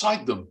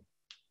outside them.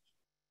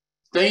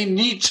 They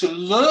need to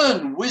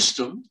learn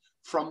wisdom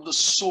from the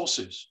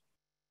sources.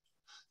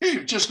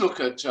 You just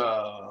look at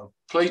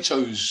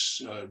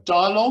Plato's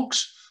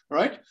dialogues,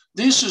 right?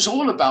 This is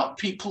all about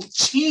people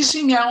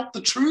teasing out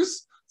the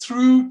truth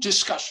through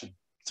discussion,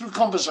 through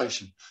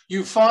conversation.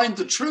 You find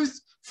the truth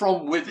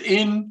from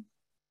within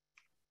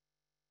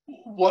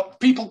what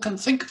people can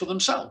think for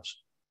themselves.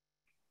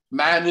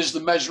 Man is the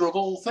measure of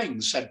all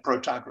things, said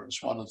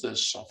Protagoras, one of the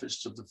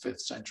sophists of the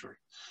 5th century,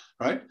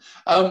 right?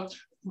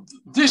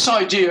 This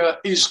idea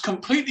is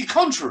completely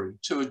contrary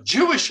to a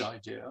Jewish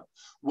idea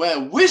where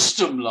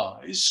wisdom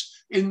lies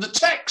in the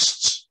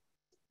texts,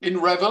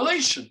 in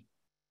revelation,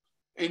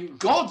 in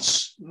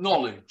God's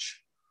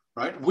knowledge,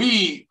 right?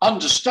 We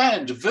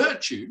understand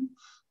virtue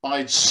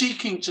by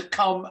seeking to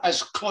come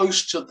as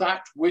close to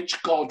that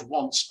which God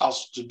wants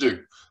us to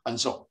do, and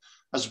so on.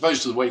 As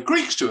opposed to the way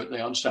Greeks do it,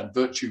 they understand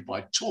virtue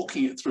by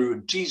talking it through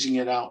and teasing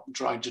it out and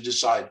trying to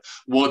decide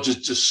what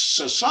does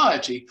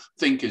society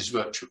think is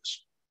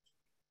virtuous.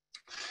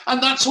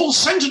 And that's all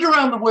centered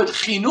around the word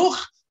chinuch,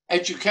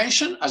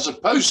 education, as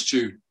opposed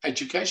to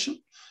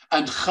education,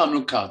 and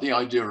Chanukah, the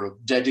idea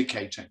of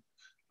dedicating.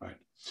 Right?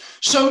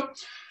 So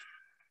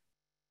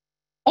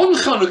on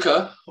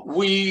Chanukah,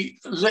 we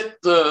lit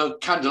the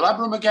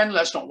candelabrum again.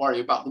 Let's not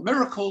worry about the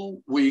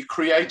miracle. We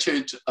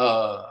created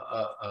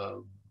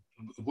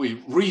we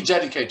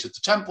rededicated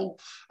the temple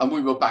and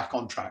we were back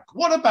on track.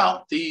 What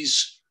about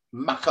these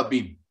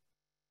Maccabim?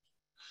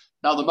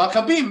 Now, the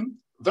Maccabim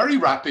very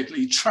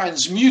rapidly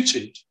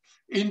transmuted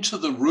into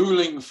the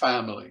ruling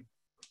family.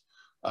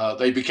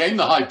 They became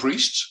the high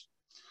priests.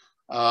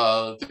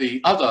 The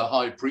other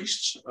high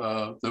priests,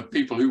 the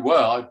people who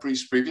were high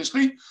priests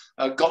previously,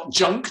 got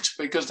junked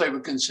because they were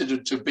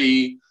considered to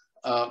be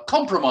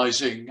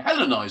compromising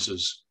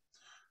Hellenizers.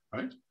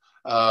 Right?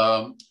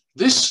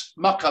 This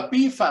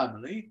Maccabee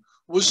family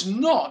was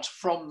not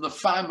from the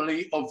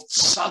family of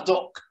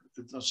Tzadok.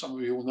 Some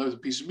of you will know the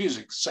piece of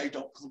music,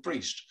 Zadok the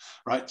priest,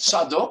 right?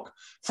 Tzadok,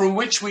 from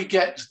which we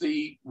get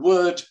the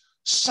word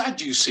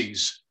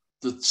Sadducees,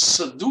 the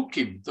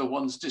Sadukim, the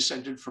ones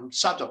descended from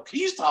Tzadok.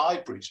 He's the high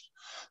priest.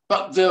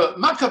 But the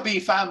Maccabee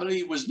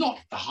family was not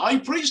the high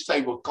priest,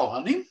 they were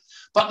Kohanim,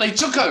 but they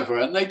took over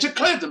and they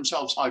declared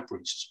themselves high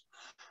priests,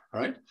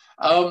 right?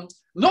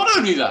 Not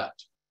only that,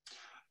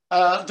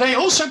 they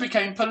also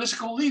became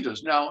political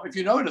leaders. Now, if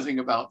you know anything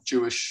about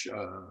Jewish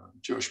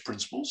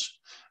principles,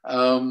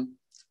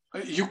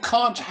 you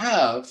can't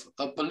have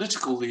a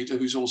political leader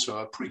who's also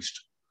a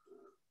priest,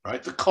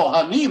 right? The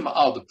Kohanim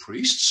are the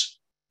priests,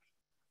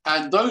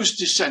 and those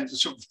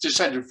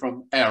descended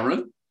from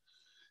Aaron,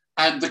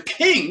 and the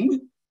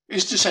king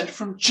is descended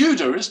from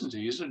Judah, isn't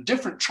he? He's a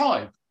different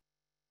tribe.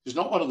 He's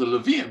not one of the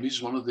Levium,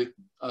 he's one of the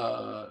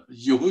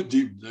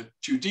Yehudim, the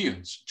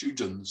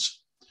Judans.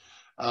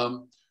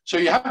 So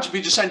you have to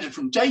be descended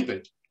from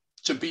David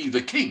to be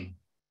the king.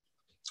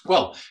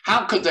 Well,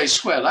 how could they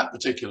square that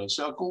particular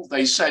circle?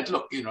 They said,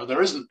 look, you know,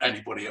 there isn't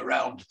anybody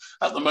around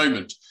at the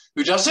moment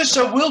who does this,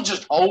 so we'll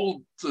just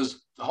hold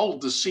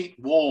the seat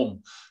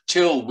warm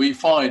till we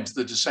find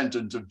the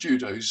descendant of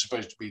Judah who's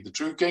supposed to be the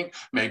true king.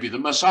 Maybe the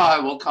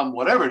Messiah will come,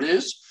 whatever it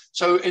is.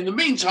 So in the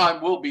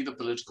meantime, we'll be the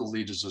political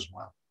leaders as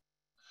well.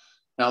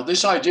 Now,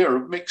 this idea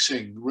of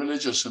mixing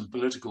religious and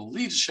political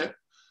leadership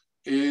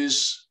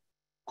is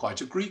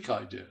quite a Greek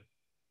idea.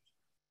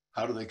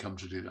 How do they come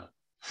to do that?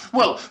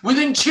 Well,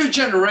 within 2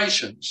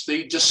 generations,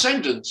 the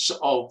descendants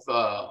of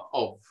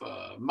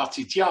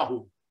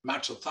Matityahu,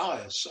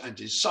 Mattathias and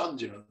his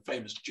sons, the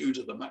famous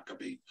Judah the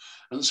Maccabee,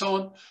 and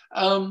so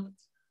on.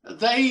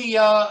 They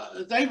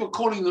were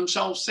calling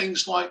themselves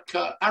things like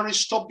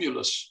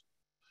Aristobulus,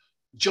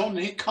 John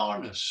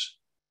Hyrcanus,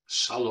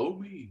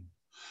 Salome,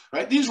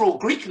 right? These are all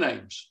Greek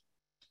names,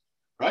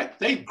 right?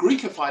 They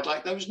Greekified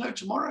like there was no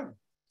tomorrow.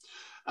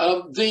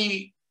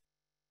 The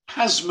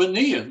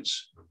Hasmoneans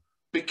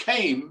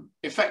became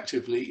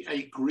effectively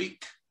a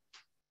Greek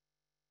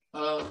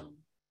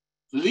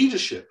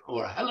leadership,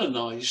 or a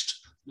Hellenized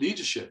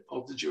leadership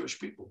of the Jewish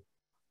people.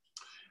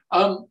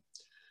 Not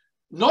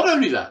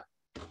only that,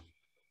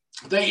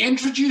 they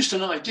introduced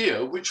an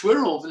idea which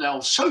we're all now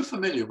so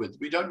familiar with,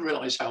 we don't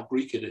realize how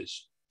Greek it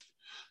is.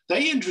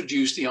 They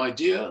introduced the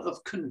idea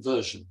of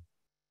conversion.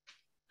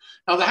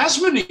 Now, the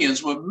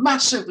Hasmoneans were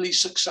massively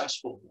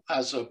successful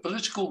as a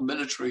political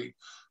military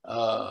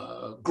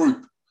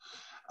group.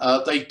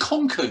 They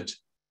conquered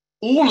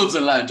all of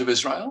the land of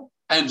Israel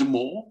and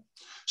more,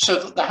 so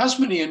that the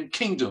Hasmonean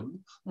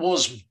kingdom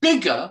was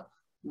bigger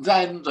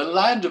than the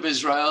land of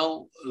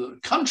Israel, the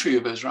country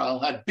of Israel,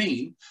 had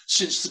been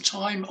since the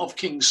time of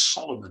King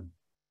Solomon.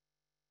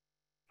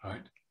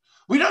 Right?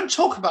 We don't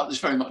talk about this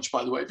very much,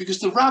 by the way, because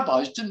the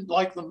rabbis didn't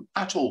like them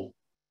at all.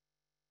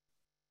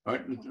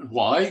 Right?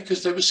 Why?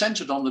 Because they were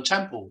centered on the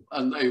temple,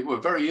 and they were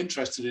very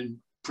interested in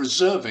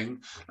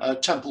preserving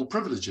temple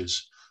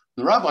privileges.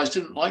 The rabbis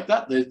didn't like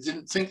that. They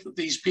didn't think that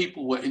these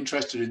people were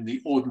interested in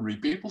the ordinary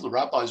people. The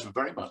rabbis were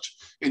very much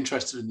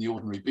interested in the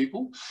ordinary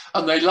people,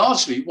 and they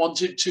largely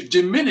wanted to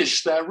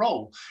diminish their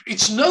role.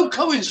 It's no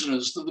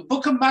coincidence that the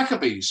book of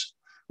Maccabees,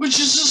 which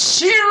is a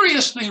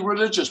seriously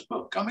religious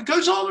book, I mean, it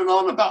goes on and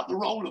on about the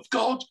role of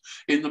God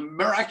in the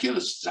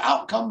miraculous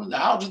outcome and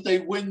how did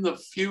they win the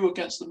few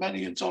against the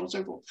many and so on and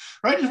so forth.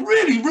 Right? It's a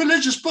really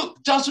religious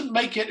book, doesn't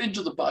make it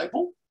into the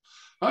Bible.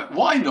 Right?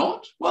 Why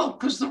not? Well,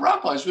 because the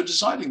rabbis were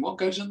deciding what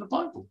goes in the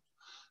Bible.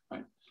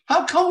 Right?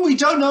 How come we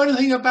don't know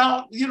anything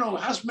about,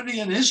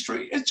 Hasmonean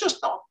history? It's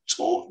just not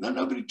taught. No,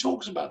 nobody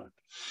talks about it.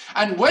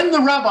 And when the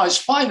rabbis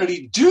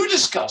finally do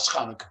discuss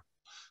Chanukah,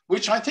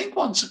 which I think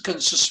one can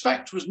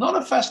suspect was not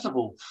a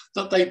festival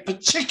that they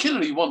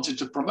particularly wanted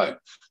to promote,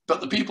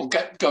 but the people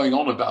kept going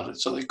on about it,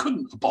 so they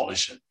couldn't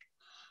abolish it.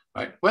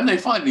 Right? When they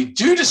finally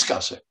do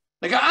discuss it,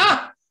 they go,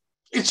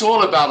 it's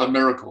all about a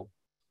miracle.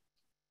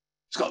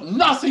 It's got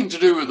nothing to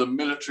do with the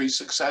military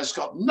success. It's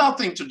got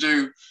nothing to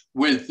do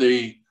with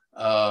the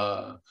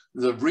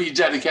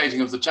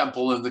rededicating of the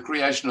temple and the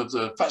creation of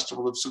the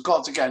festival of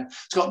Sukkot again.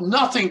 It's got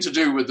nothing to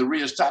do with the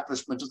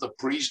reestablishment of the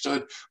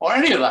priesthood or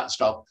any of that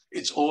stuff.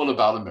 It's all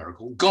about a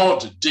miracle.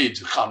 God did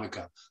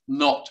Chanukah,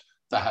 not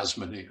the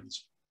Hasmoneans.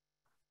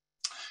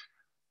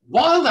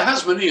 While the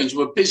Hasmoneans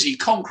were busy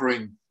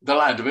conquering the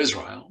land of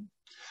Israel,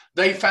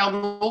 they found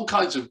all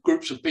kinds of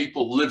groups of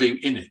people living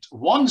in it.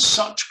 One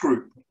such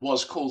group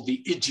was called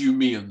the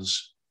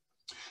Idumeans.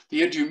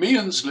 The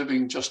Idumeans,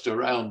 living just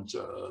around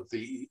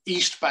the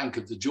east bank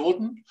of the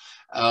Jordan,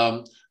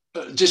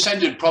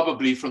 descended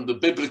probably from the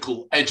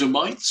biblical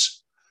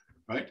Edomites,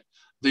 right?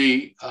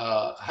 The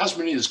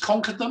Hasmoneans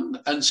conquered them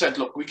and said,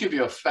 look, we give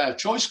you a fair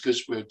choice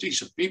because we're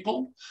decent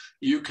people.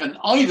 You can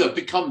either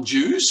become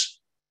Jews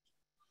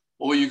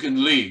or you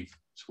can leave.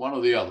 It's one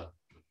or the other.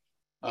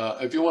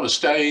 If you want to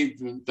stay,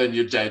 then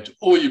you're dead,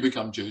 or you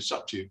become Jews. It's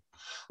up to you.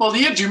 Well,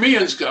 the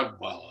Idumeans go,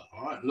 well,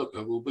 all right, look,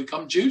 we'll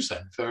become Jews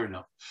then. Fair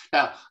enough.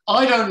 Now,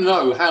 I don't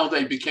know how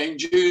they became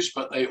Jews,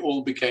 but they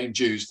all became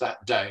Jews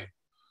that day.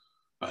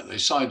 They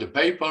signed a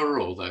paper,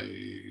 or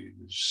they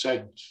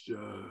said,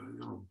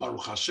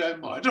 Baruch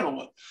Hashem. I don't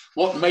know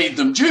what made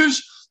them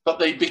Jews, but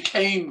they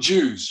became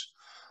Jews.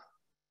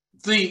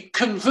 The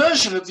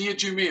conversion of the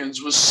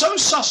Idumeans was so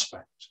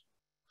suspect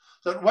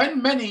that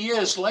when many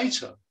years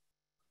later,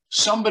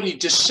 somebody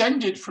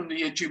descended from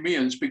the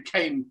Idumeans,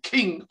 became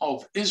king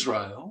of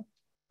Israel,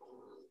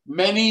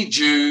 many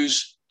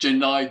Jews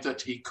denied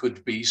that he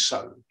could be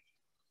so.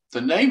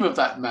 The name of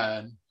that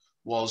man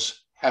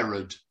was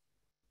Herod.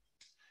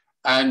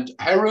 And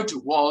Herod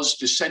was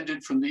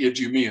descended from the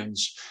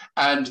Idumeans,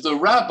 and the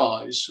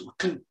rabbis were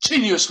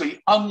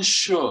continuously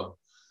unsure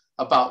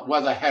about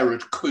whether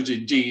Herod could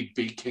indeed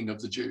be king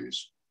of the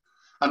Jews.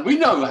 And we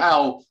know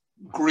how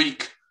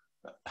Greek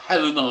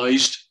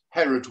Hellenized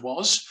Herod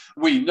was.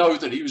 We know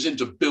that he was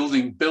into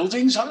building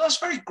buildings. I mean, that's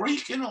very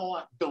Greek, all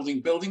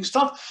that building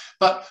stuff.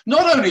 But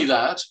not only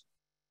that,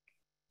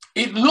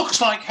 it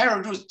looks like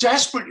Herod was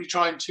desperately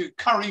trying to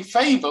curry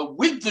favor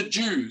with the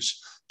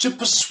Jews to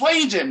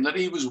persuade him that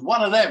he was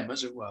one of them,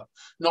 as it were,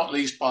 not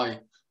least by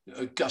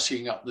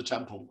gussying up the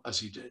temple as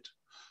he did,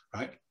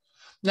 right?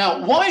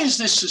 Now, why is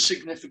this a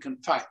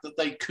significant fact that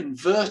they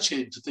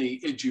converted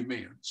the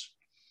Idumeans?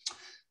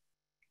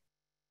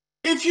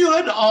 If you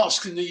had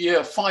asked in the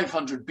year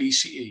 500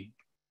 BCE,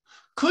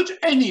 could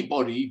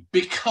anybody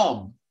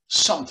become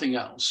something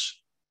else?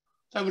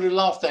 They would have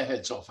laughed their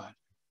heads off at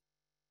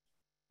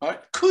you. Right?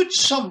 Could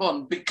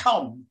someone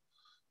become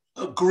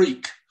a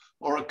Greek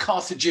or a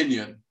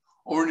Carthaginian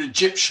or an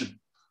Egyptian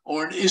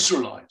or an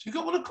Israelite? You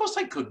go, well, of course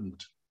they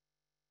couldn't.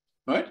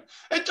 right?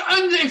 And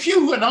if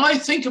you and I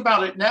think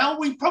about it now,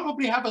 we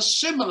probably have a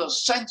similar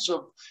sense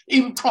of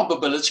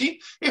improbability.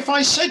 If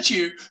I said to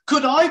you,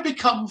 could I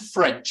become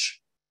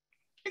French?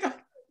 You go,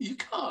 you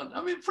can't.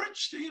 I mean,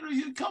 French,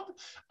 you can't.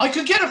 I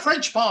could get a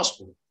French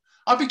passport.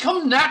 I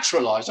become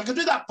naturalized. I could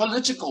do that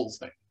political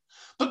thing.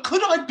 But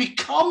could I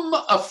become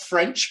a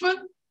Frenchman?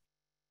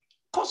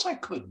 Of course I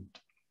couldn't.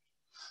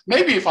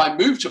 Maybe if I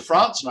moved to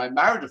France and I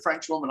married a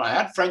French woman, I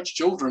had French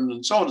children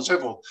and so on and so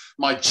forth,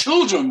 my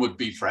children would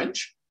be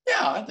French.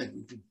 Yeah, I think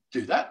we could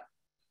do that,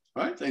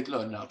 right? They'd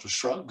learn how to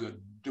shrug and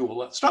do all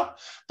that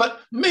stuff. But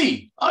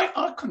me,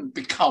 I couldn't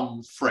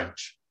become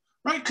French,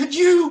 right? Could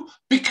you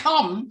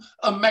become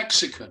a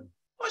Mexican?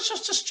 Well, it's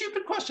just a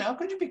stupid question. How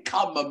could you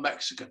become a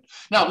Mexican?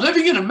 Now,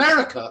 living in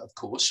America, of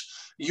course,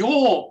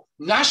 your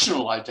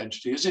national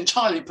identity is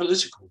entirely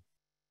political.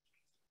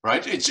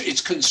 Right?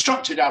 It's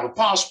constructed out of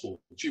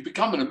passports. You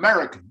become an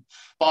American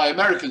by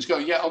Americans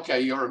going, yeah,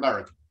 okay, you're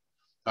American,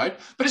 right?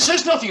 But it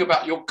says nothing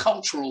about your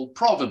cultural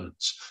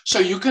provenance. So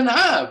you can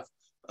have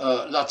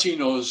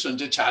Latinos and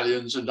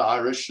Italians and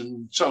Irish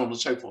and so on and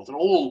so forth, and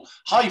all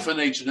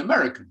hyphenated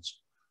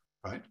Americans,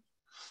 right?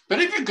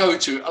 But if you go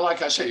to,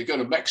 like I say, you go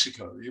to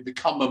Mexico, you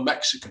become a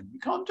Mexican, you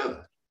can't do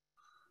it.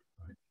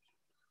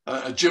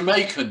 Right? A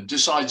Jamaican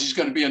decides he's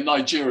going to be a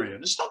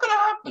Nigerian. It's not going to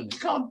happen.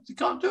 You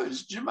can't do it.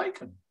 It's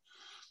Jamaican.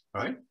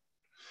 Right?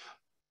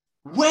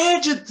 Where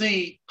did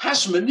the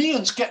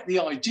Hasmoneans get the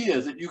idea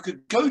that you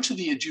could go to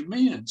the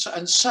Idumeans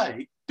and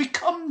say,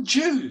 become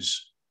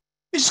Jews?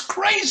 It's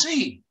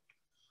crazy,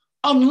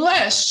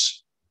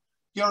 unless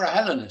you're a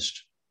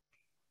Hellenist.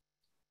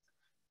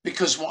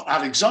 Because what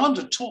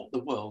Alexander taught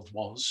the world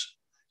was,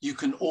 you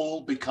can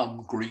all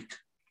become Greek.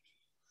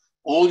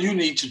 All you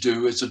need to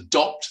do is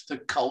adopt the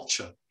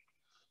culture.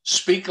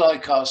 Speak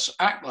like us,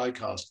 act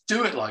like us,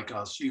 do it like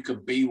us. You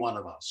can be one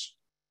of us.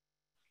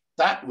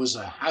 That was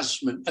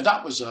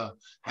a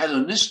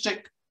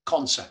Hellenistic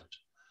concept,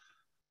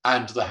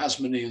 and the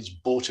Hasmoneans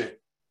bought it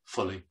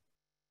fully.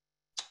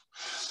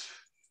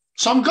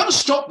 So I'm going to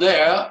stop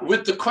there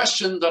with the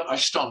question that I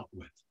start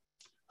with.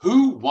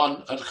 Who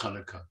won at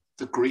Chanukah,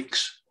 the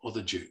Greeks or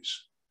the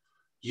Jews?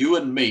 You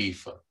and me.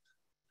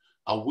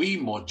 Are we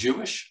more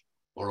Jewish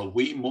or are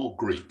we more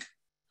Greek?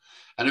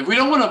 And if we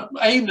don't want to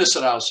aim this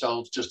at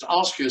ourselves, just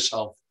ask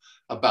yourself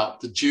about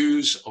the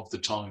Jews of the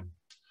time.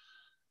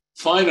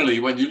 Finally,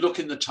 when you look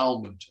in the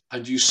Talmud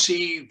and you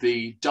see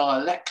the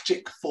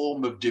dialectic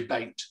form of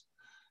debate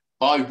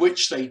by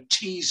which they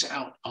tease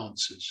out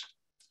answers,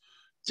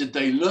 did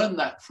they learn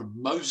that from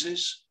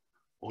Moses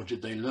or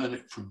did they learn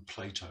it from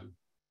Plato?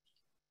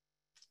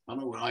 I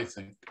know what I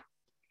think,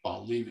 but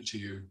I'll leave it to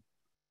you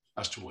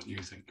as to what you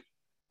think.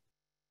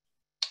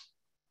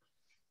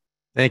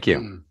 Thank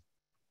you.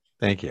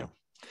 Thank you.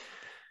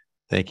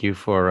 Thank you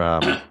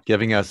for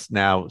giving us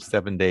now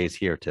 7 days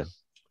here to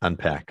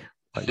unpack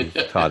what you've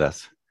taught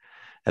us.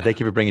 And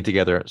thank you for bringing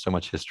together so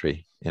much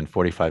history in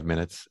 45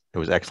 minutes. It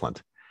was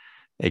excellent.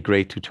 A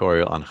great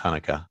tutorial on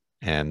Chanukah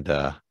and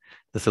the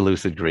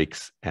Seleucid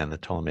Greeks and the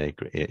Ptolemaic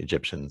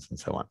Egyptians and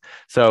so on.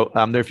 So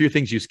there are a few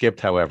things you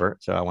skipped, however,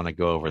 so I want to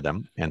go over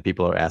them. And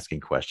people are asking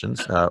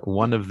questions.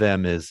 One of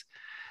them is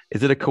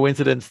it a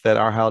coincidence that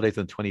our holiday is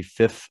on the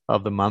 25th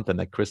of the month and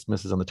that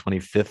Christmas is on the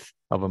 25th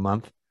of a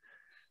month?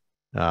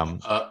 Is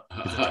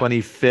the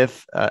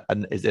 25th,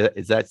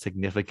 is that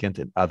significant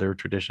in other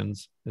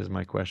traditions, is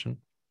my question?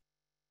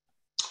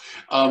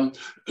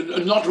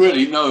 Not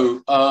really,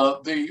 no.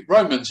 The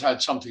Romans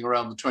had something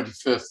around the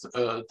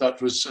 25th,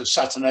 that was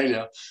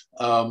Saturnalia,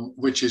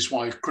 which is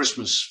why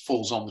Christmas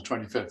falls on the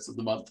 25th of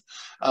the month.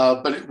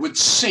 But it would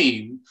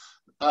seem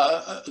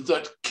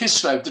that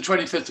Kislev, the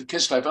 25th of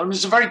Kislev, I mean,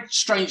 it's a very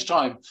strange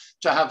time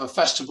to have a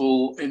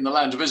festival in the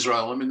land of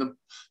Israel. I mean,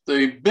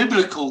 the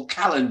biblical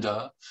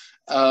calendar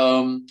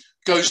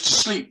goes to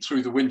sleep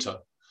through the winter,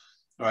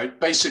 right?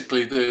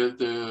 Basically,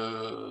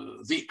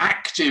 the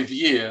active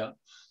year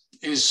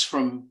is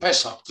from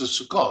Pesach to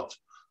Sukkot,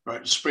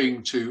 right?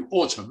 Spring to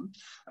autumn,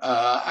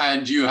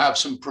 and you have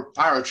some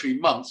preparatory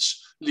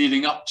months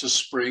leading up to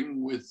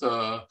spring with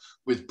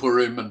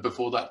Purim and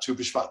before that Tu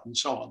B'Shvat and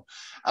so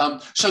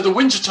on. So the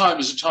winter time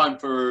is a time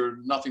for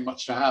nothing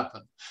much to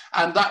happen,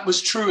 and that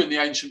was true in the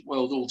ancient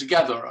world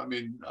altogether. I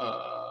mean.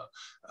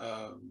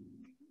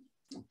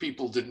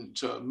 People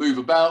didn't move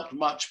about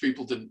much.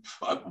 People didn't.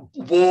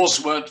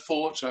 Wars weren't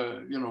fought.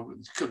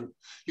 You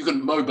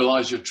couldn't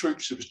mobilize your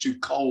troops. It was too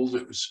cold.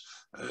 It was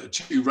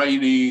too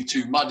rainy,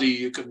 too muddy.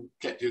 You couldn't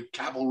get your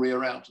cavalry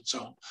around and so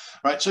on.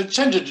 Right. So it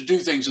tended to do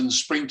things in the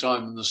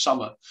springtime and the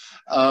summer,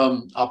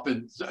 up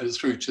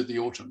through to the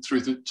autumn,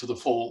 to the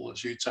fall,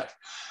 as you'd say.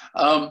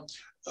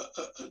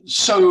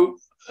 So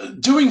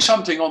doing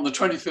something on the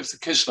 25th of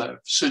Kislev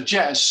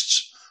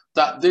suggests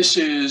that this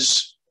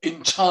is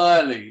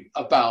entirely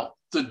about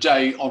the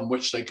day on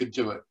which they could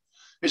do it.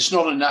 It's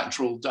not a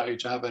natural day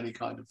to have any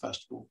kind of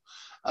festival.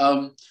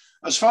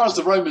 As far as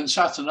the Roman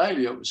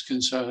Saturnalia was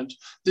concerned,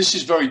 this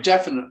is very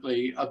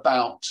definitely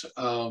about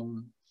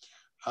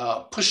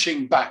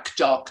pushing back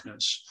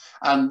darkness.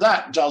 And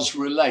that does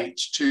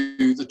relate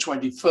to the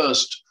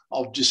 21st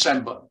of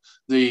December,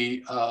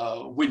 the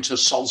winter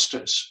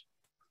solstice.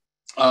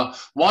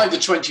 Why the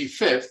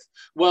 25th?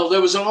 Well,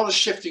 there was a lot of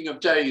shifting of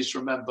days,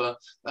 remember,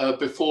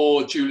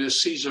 before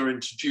Julius Caesar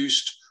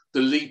introduced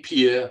the leap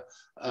year.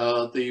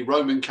 The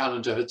Roman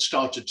calendar had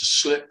started to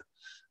slip,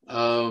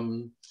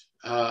 and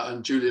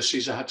Julius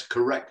Caesar had to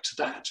correct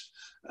that.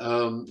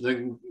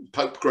 Then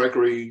Pope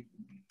Gregory,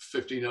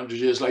 1500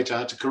 years later,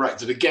 had to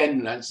correct it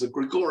again as the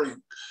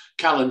Gregorian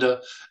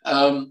calendar.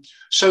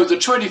 So the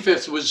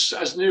 25th was,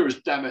 as near as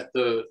damn it,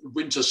 the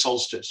winter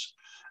solstice.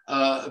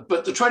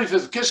 But the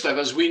 25th of Kislev,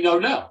 as we know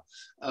now,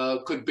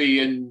 could be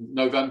in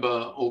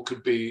November or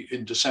could be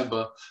in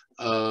December.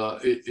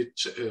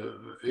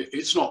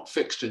 It's not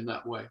fixed in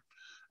that way.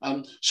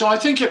 So I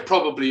think it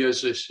probably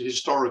is this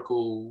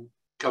historical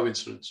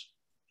coincidence.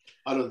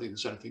 I don't think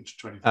there's anything to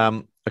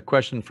 25th. A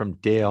question from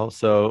Dale.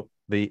 So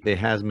the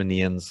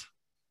Hasmoneans,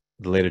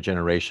 the later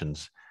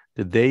generations,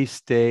 did they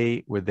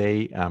stay? Were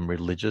they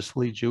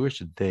religiously Jewish?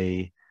 Did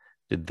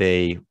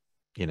they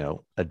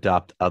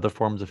adopt other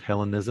forms of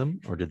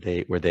Hellenism, or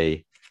were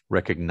they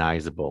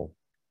recognizable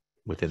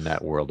within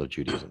that world of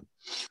Judaism?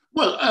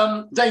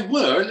 Well, they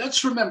were.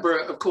 Let's remember,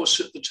 of course,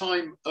 at the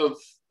time of,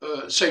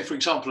 say, for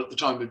example, at the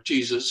time of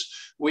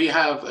Jesus, we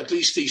have at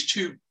least these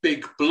two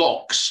big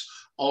blocks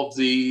of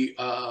the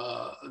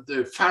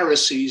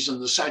Pharisees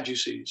and the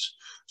Sadducees.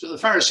 So the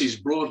Pharisees,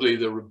 broadly,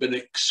 the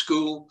rabbinic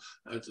school,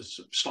 it's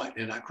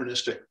slightly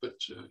anachronistic, but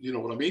you know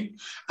what I mean.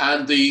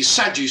 And the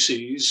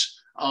Sadducees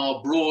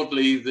are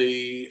broadly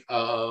the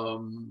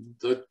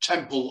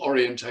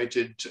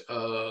temple-orientated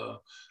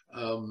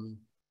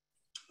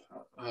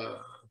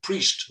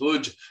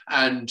priesthood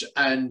and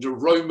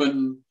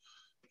Roman,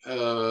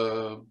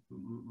 the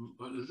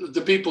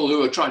people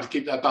who are trying to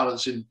keep their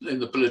balance in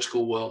the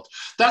political world.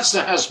 That's the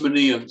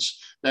Hasmoneans.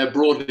 They're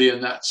broadly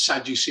in that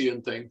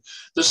Sadducean thing.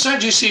 The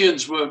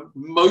Sadduceans were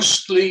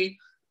mostly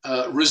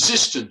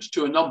resistant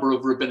to a number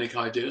of rabbinic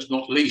ideas,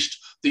 not least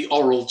the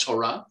oral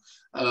Torah,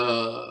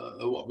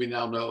 what we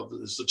now know of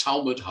as the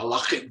Talmud,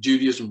 halakhic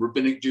Judaism,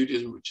 rabbinic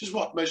Judaism, which is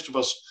what most of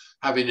us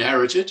have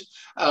inherited.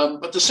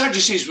 But the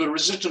Sadducees were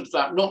resistant to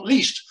that, not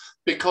least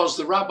because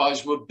the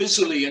rabbis were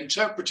busily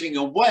interpreting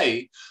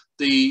away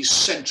the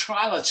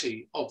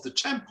centrality of the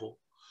temple.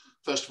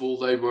 First of all,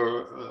 they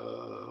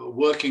were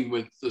working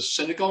with the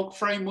synagogue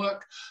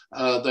framework.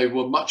 They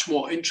were much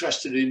more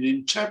interested in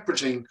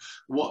interpreting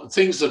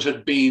things that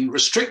had been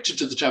restricted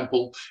to the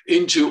temple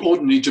into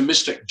ordinary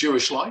domestic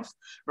Jewish life,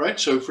 right?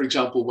 So, for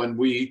example, when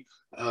we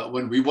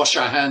wash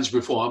our hands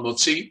before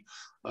Hamotzi,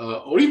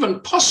 or even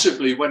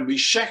possibly when we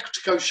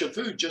shecht kosher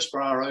food just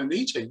for our own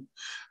eating,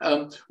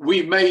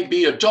 we may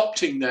be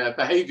adopting their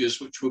behaviors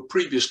which were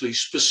previously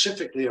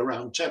specifically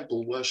around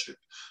temple worship,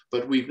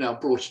 but we've now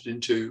brought it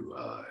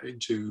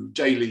into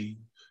daily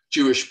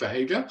Jewish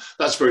behavior.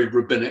 That's very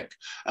rabbinic.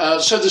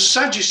 So the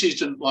Sadducees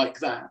didn't like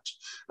that.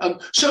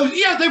 So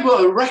yeah, they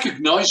were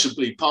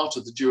recognizably part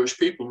of the Jewish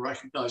people,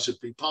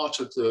 recognizably part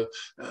of the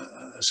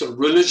sort of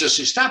religious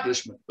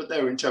establishment, but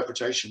their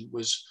interpretation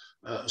was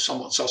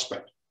somewhat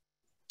suspect.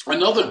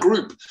 Another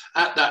group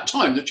at that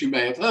time that you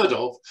may have heard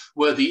of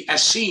were the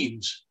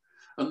Essenes.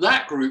 And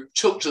that group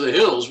took to the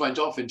hills, went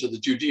off into the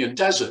Judean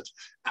desert,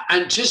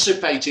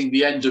 anticipating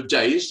the end of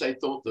days. They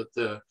thought that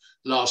the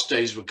last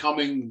days were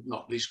coming,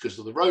 not least because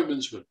of the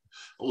Romans, but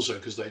also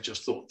because they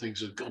just thought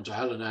things had gone to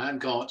hell in a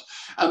handcart.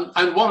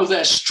 And one of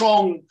their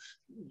strong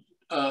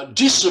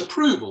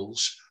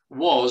disapprovals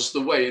was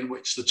the way in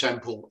which the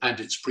temple and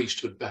its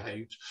priesthood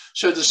behaved.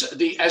 So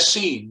the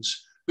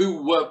Essenes,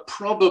 who were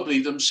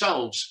probably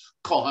themselves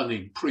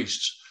Kohanim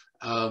priests,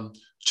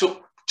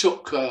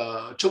 took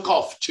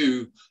off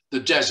to the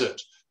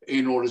desert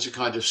in order to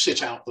kind of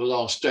sit out the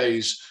last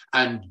days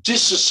and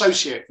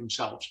disassociate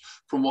themselves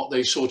from what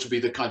they saw to be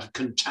the kind of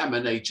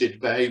contaminated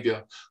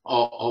behavior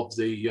of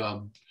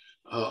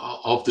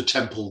the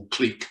temple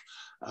clique.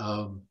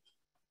 And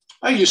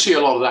you see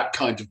a lot of that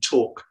kind of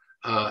talk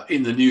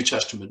in the New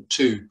Testament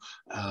too,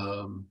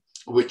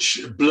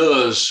 which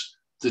blurs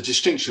the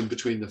distinction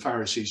between the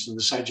Pharisees and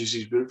the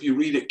Sadducees. But if you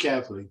read it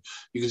carefully,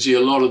 you can see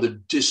a lot of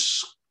the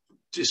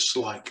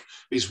dislike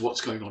is what's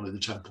going on in the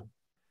temple.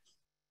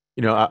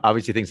 You know,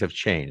 obviously things have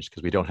changed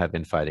because we don't have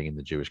infighting in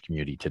the Jewish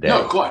community today.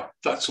 No, quite.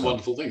 That's a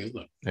wonderful thing, isn't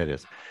it? It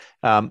is.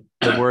 The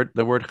word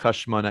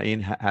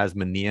Hashmonaim,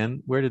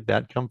 Hasmonean, where did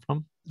that come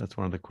from? That's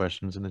one of the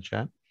questions in the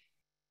chat.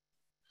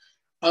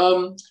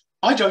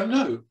 I don't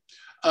know.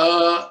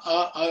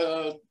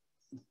 I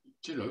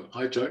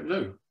don't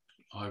know.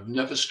 I've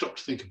never stopped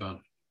to think about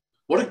it.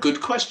 What a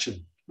good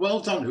question.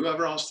 Well done,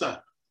 whoever asked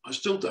that. I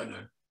still don't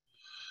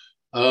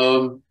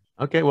know.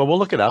 Okay, well, we'll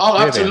look it up. I'll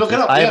have to look it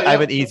up. I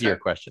have an easier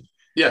question.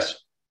 Yes.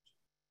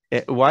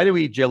 Why do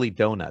we eat jelly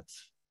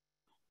donuts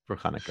for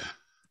Chanukah?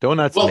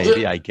 Donuts, well,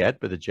 maybe I get,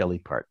 but the jelly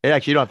part.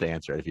 Actually, you don't have to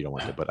answer it if you don't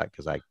want to, but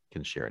because I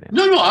can share an answer.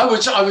 No, I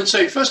would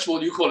say, first of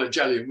all, you call it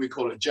jelly and we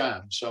call it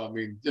jam. So, I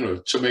mean,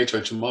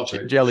 tomato.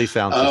 Jelly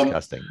sounds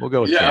disgusting. We'll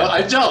go with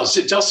jam. It does.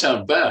 It does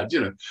sound bad,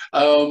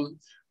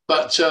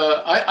 But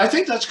I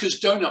think that's because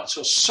donuts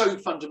are so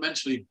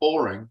fundamentally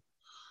boring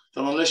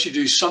then unless you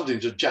do something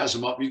to jazz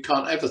them up, you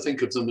can't ever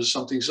think of them as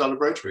something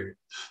celebratory.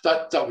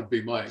 That would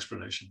be my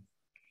explanation.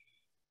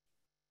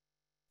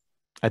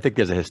 I think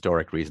there's a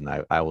historic reason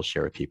I will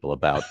share with people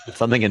about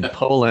something in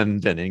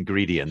Poland and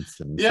ingredients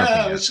and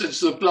yeah, it's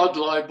the blood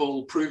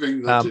libel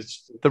proving that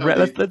it's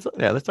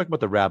let's talk about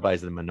the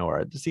rabbis and the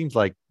menorah. It seems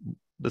like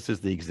this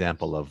is the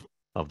example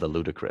of the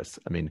ludicrous.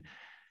 I mean,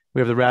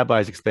 we have the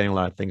rabbis explaining a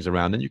lot of things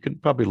around, and you can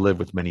probably live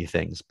with many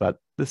things, but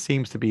this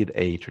seems to be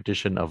a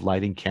tradition of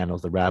lighting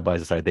candles. The rabbis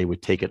decided they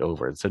would take it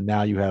over. And so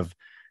now you have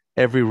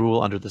every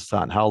rule under the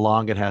sun, how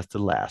long it has to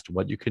last,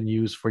 what you can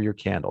use for your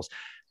candles,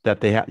 that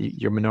they have,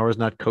 your menorah is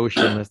not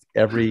kosher unless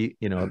every,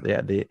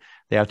 they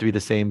have to be the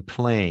same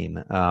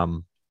plane,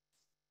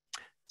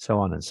 so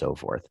on and so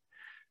forth.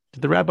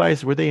 Did the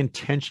rabbis, were they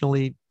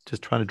intentionally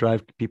just trying to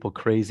drive people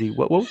crazy?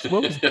 What was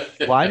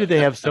why did they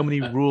have so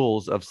many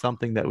rules of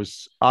something that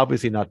was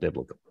obviously not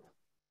biblical?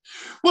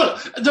 Well,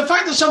 the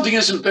fact that something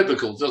isn't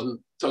biblical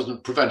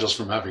doesn't prevent us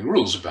from having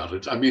rules about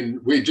it. I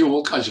mean, we do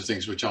all kinds of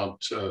things which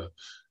aren't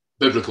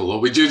biblical, or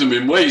we do them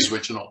in ways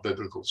which are not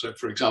biblical. So,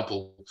 for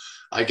example,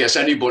 I guess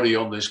anybody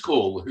on this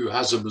call who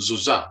has a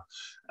mezuzah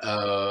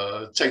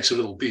takes a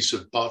little piece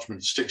of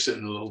parchment, sticks it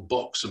in a little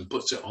box and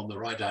puts it on the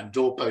right-hand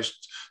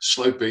doorpost,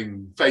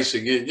 sloping,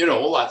 facing in,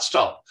 all that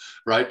stuff,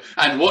 right?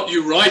 And what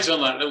you write on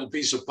that little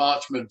piece of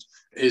parchment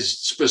is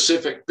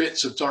specific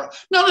bits of Torah.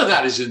 None of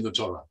that is in the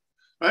Torah,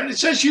 right? It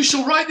says you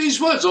shall write these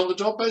words on the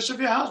doorpost of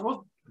your house.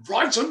 Well,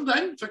 write them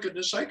then, for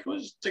goodness sake. We'll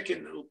stick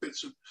in little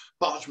bits of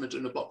parchment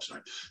in a box,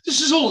 right?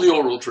 This is all the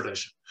oral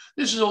tradition.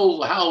 This is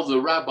all how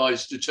the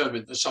rabbis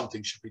determined that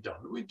something should be done.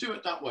 We do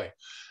it that way.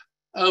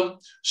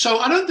 So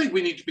I don't think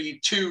we need to be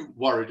too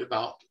worried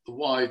about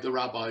why the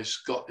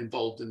rabbis got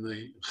involved in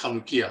the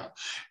Chanukiot.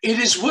 It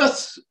is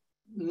worth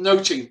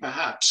noting,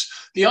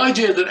 perhaps, the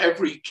idea that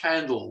every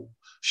candle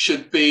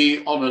should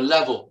be on a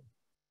level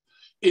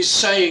is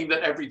saying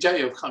that every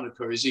day of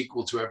Chanukah is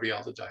equal to every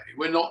other day.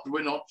 We're not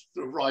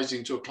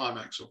rising to a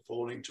climax or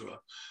falling to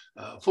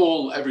a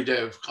fall. Every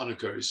day of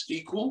Chanukah is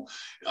equal.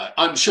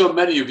 I'm sure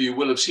many of you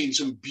will have seen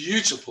some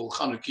beautiful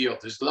Chanukiot,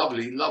 this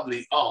lovely,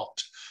 lovely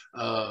art,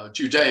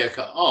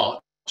 Judaica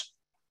art.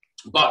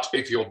 But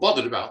if you're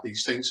bothered about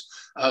these things,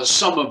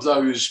 some of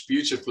those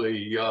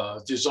beautifully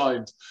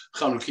designed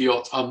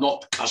Chanukiot are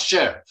not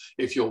kasher.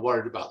 If you're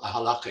worried about the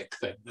halakhic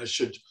thing,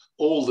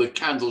 all the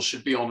candles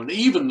should be on an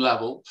even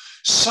level,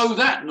 so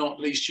that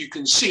not least you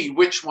can see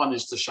which one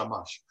is the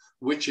shamash,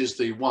 which is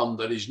the one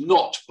that is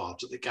not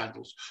part of the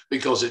candles,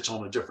 because it's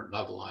on a different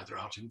level, either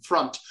out in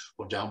front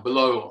or down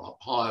below or up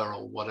higher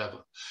or whatever.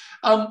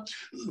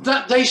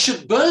 That they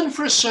should burn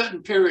for a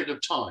certain period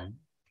of time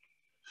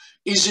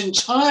is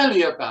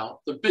entirely about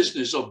the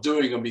business of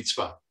doing a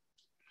mitzvah.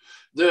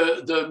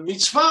 The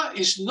mitzvah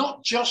is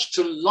not just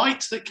to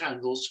light the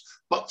candles,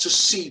 but to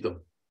see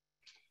them,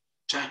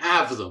 to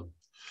have them.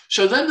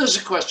 So then there's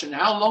a question,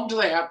 how long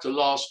do they have to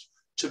last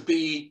to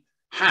be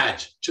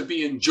had, to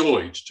be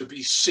enjoyed, to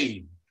be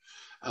seen?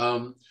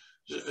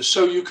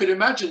 So you could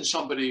imagine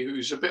somebody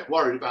who's a bit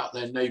worried about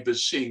their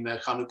neighbors seeing their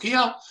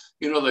Chanukiah,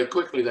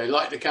 they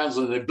light the candles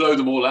and they blow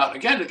them all out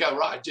again to go,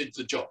 right, I did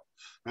the job.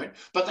 Right?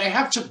 But they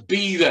have to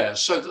be there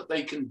so that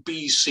they can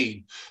be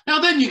seen. Now,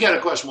 then you get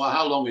a question, well,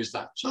 how long is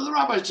that? So the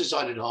rabbis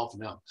decided half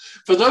an hour.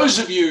 For those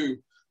of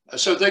you,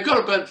 so they've got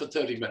to burn for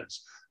 30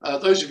 minutes.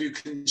 Those of you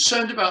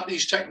concerned about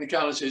these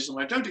technicalities, and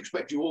I don't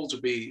expect you all to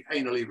be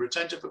anally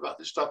retentive about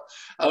this stuff,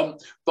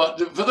 but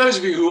for those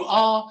of you who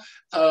are,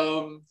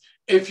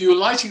 if you're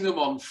lighting them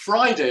on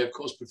Friday, of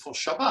course, before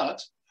Shabbat,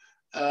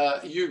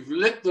 you've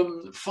lit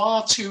them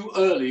far too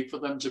early for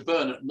them to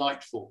burn at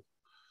nightfall.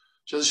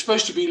 So they're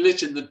supposed to be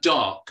lit in the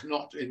dark,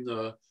 not in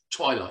the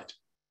twilight.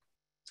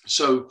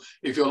 So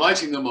if you're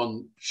lighting them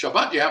on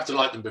Shabbat, you have to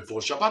light them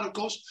before Shabbat, of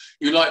course.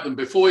 You light them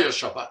before your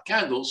Shabbat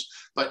candles,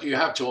 but you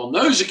have to, on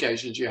those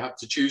occasions, you have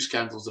to choose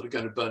candles that are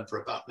going to burn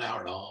for about an hour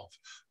and a half,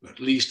 at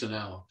least an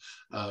hour.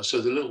 So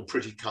the little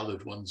pretty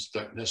colored ones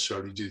don't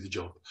necessarily do the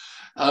job.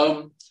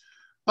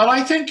 But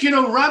I think,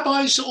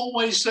 rabbis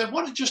always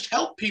want to just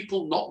help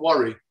people not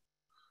worry.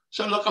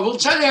 So look, I will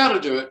tell you how to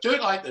do it. Do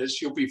it like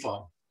this, you'll be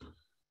fine.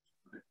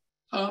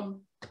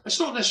 It's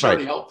not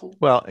necessarily helpful.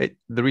 Well,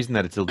 the reason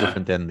that it's a little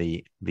different than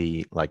the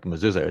like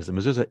mezuzah is the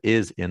mezuzah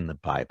is in the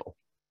Bible.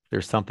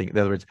 There's something, in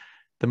other words,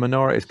 the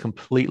menorah is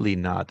completely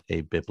not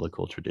a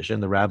biblical tradition.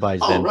 The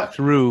rabbis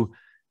threw,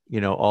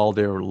 all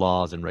their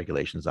laws and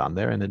regulations on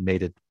there, and it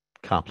made it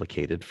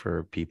complicated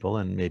for people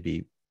and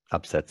maybe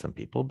upset some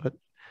people, but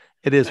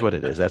it is what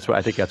it is.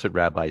 I think that's what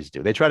rabbis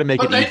do. They try to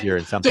make it easier,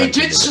 and sometimes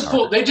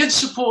they did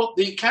support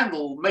the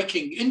candle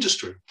making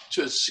industry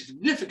to a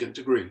significant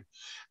degree.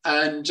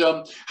 And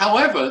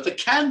however, the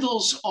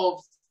candles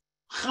of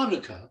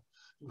Chanukah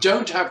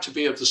don't have to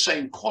be of the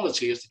same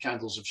quality as the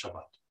candles of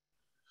Shabbat.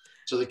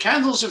 So the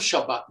candles of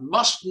Shabbat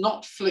must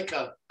not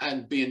flicker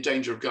and be in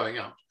danger of going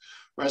out,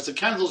 Whereas the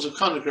candles of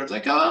Chanukah, if they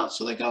go out,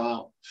 so they go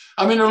out.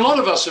 I mean, a lot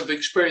of us have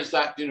experienced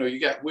that. You know, you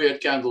get weird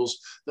candles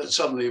that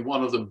suddenly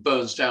one of them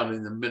burns down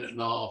in a minute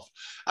and a half.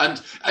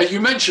 And you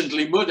mentioned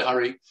Limud,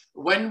 Ari.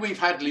 When we've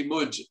had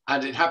Limud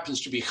and it happens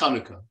to be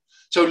Chanukah,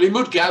 so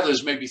Limud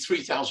gathers maybe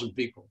 3,000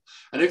 people.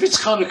 And if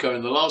it's Chanukah,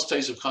 in the last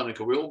days of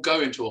Chanukah, we all go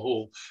into a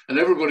hall and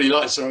everybody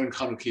lights their own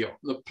Chanukiot.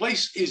 The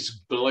place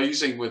is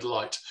blazing with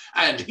light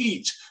and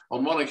heat.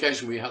 On one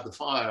occasion, we had the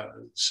fire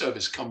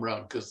service come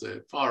round because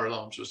the fire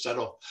alarms were set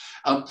off.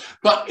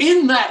 But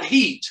in that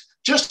heat,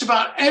 just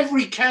about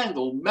every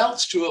candle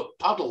melts to a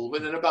puddle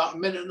within about a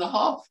minute and a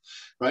half,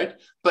 right?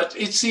 But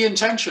it's the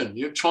intention.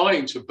 You're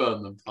trying to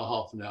burn them for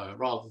half an hour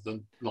rather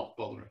than not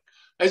bothering.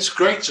 It's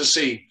great to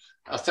see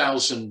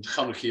 1,000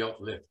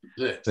 Chanukiot lit.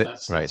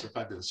 That's a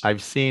fabulous.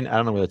 I've seen, I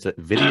don't know whether it's a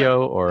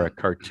video or a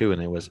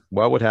cartoon. It was,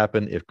 what would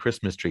happen if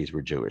Christmas trees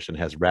were Jewish, and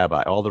has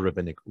all the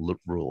rabbinic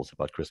rules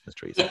about Christmas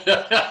trees.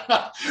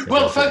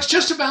 Well, folks,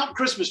 just about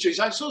Christmas trees.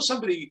 I saw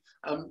somebody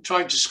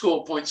trying to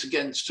score points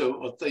against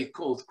what they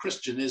called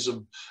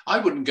Christianism. I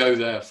wouldn't go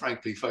there,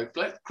 frankly, folks.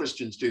 Let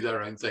Christians do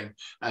their own thing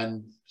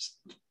and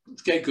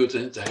get good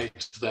into hate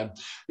to them.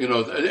 You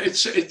know,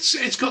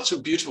 it's got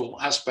some beautiful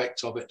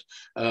aspects of it.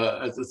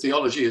 The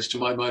theology is, to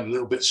my mind, a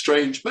little bit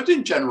strange, but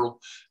in general,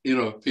 you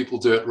know, people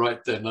do it right.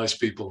 They're nice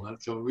people, and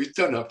so we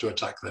don't have to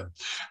attack them.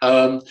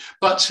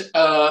 But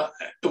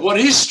what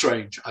is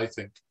strange, I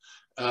think,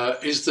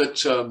 is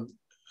that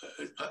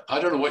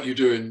I don't know what you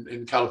do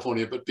in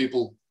California, but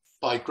people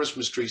buy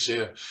Christmas trees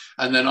here,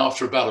 and then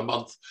after about a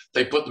month,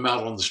 they put them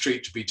out on the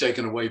street to be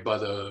taken away by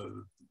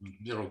the,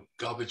 you know,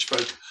 garbage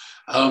folk.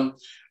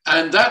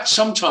 And that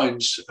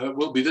sometimes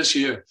will be this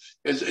year.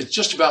 It's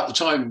just about the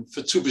time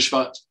for Tu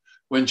B'Shvat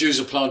when Jews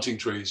are planting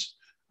trees.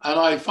 And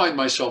I find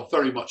myself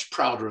very much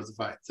prouder of the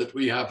fact that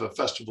we have a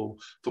festival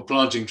for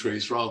planting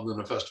trees rather than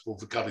a festival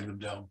for cutting them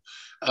down.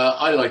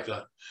 I like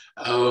that.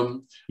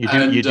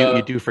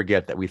 You do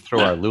forget that we throw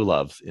our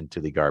lulavs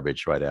into the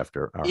garbage right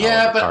after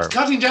our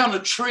cutting down a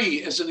tree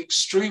is an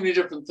extremely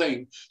different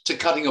thing to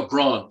cutting a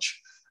branch.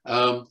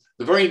 The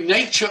very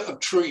nature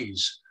of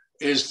trees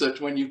is that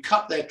when you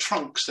cut their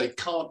trunks, they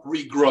can't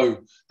regrow.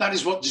 That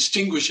is what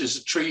distinguishes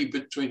a tree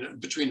between a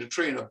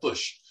tree and a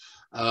bush.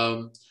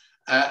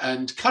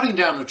 And cutting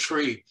down a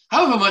tree,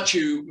 however much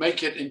you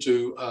make it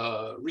into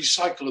a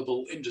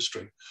recyclable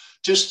industry,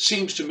 just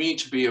seems to me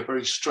to be a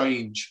very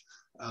strange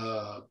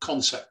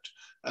concept.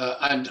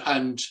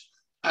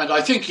 And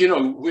I think, you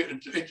know,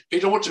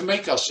 it ought to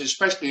make us,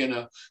 especially in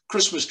a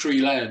Christmas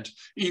tree land,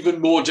 even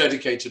more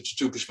dedicated to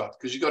Tu B'Shvat,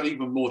 because you've got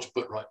even more to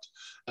put right.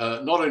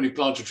 Not only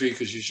plant a tree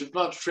because you should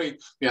plant a tree,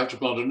 you have to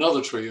plant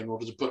another tree in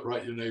order to put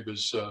right your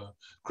neighbor's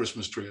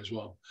Christmas tree as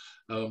well.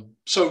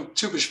 So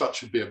Tu B'Shvat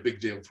should be a big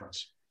deal for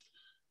us.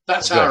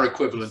 That's our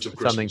equivalent of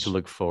Christmas. Something to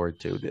look forward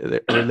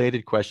to. A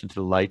related question to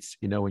the lights,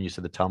 you know, when you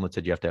said the Talmud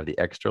said you have to have the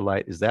extra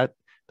light, is that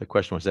the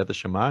question? Was that the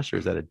shamash, or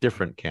is that a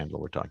different candle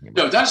we're talking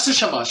about? No, that's the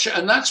shamash.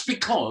 And that's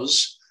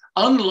because,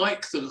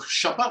 unlike the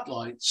Shabbat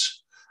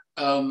lights,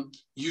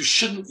 you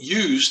shouldn't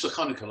use the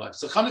Chanukah lights.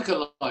 The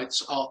Chanukah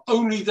lights are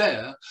only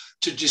there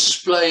to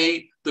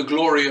display the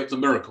glory of the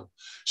miracle.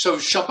 So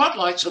Shabbat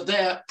lights are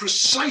there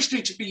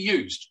precisely to be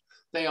used.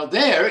 They are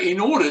there in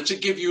order to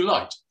give you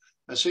light.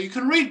 So you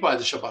can read by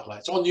the Shabbat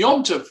lights. On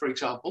Yom Tov, for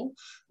example,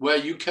 where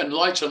you can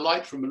light a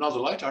light from another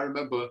light. I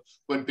remember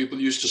when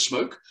people used to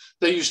smoke,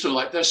 they used to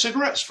light their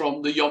cigarettes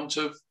from the Yom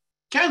Tov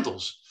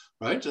candles,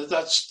 right?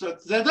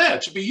 They're there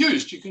to be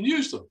used. You can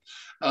use them.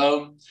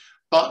 And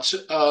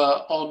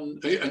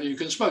you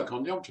can smoke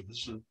on Yom Tov.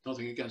 There's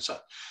nothing against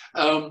that.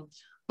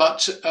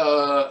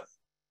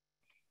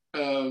 The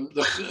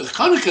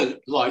Chanukah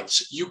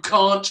lights you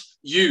can't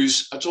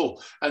use at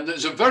all. And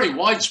there's a very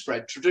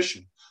widespread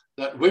tradition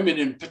that women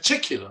in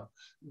particular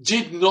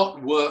did not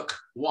work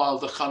while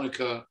the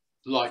Chanukah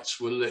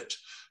lights were lit.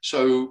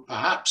 So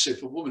perhaps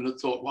if a woman had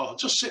thought, well, I'll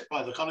just sit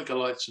by the Chanukah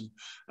lights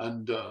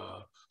and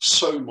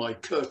sew my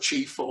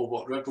kerchief, or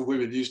whatever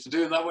women used to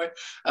do in that way,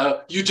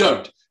 you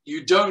don't.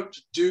 You don't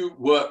do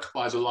work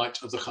by the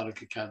light of the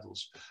Chanukah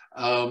candles.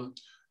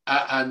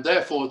 And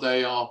therefore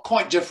they are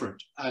quite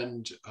different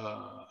and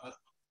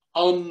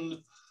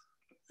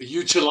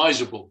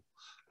unutilizable.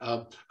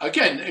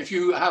 Again, if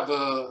you have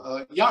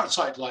a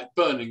yahrzeit light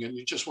burning and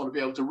you just want to be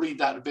able to read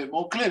that a bit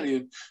more clearly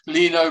and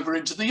lean over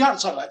into the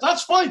yahrzeit light,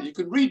 that's fine. You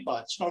can read by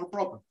it. It's not a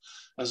problem.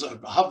 As a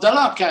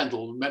Havdalah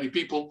candle, many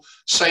people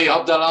say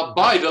Havdalah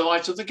by the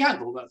light of the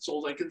candle. That's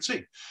all they can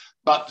see.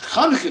 But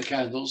Chanukah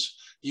candles,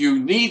 you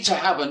need to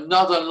have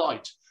another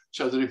light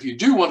so that if you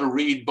do want to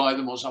read by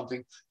them or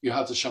something, you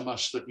have the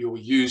shamash that you're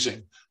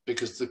using,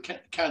 because the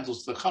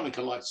candles, the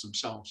Chanukah lights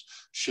themselves,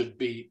 should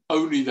be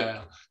only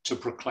there to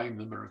proclaim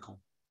the miracle.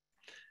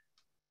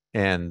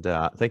 And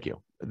thank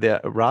you.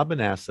 Robin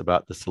asks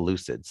about the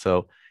Seleucids.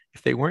 So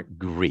if they weren't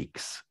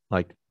Greeks,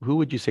 like, who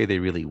would you say they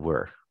really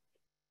were?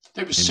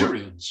 They were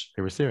Syrians.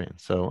 They were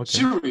Syrians. So okay.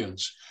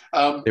 Syrians.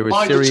 They were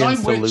Syrian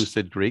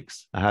Seleucid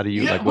Greeks. How do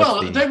you? Yeah, like,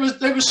 well, they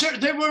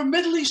were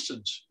Middle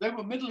Easterns. They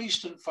were Middle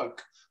Eastern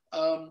folk.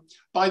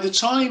 By the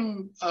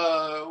time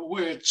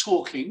we're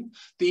talking,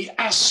 the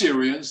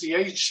Assyrians, the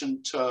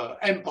ancient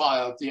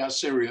empire of the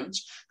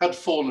Assyrians, had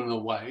fallen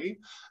away.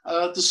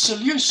 The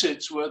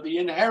Seleucids were the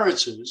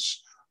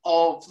inheritors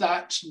of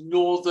that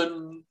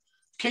northern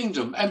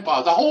kingdom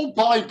empire. The whole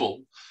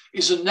Bible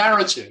is a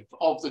narrative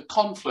of the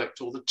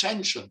conflict or the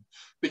tension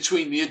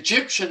between the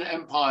Egyptian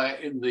empire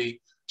in the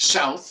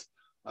south,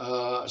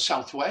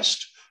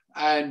 southwest,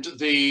 and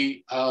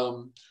the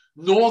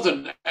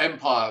northern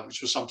empire,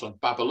 which was sometimes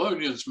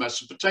Babylonians,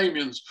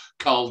 Mesopotamians,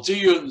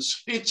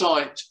 Chaldeans,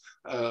 Hittite,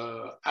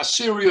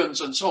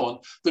 Assyrians, and so on,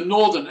 the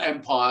northern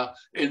empire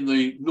in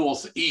the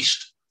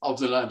northeast of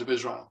the land of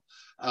Israel.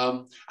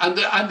 And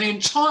the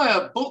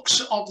entire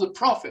books of the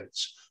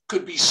prophets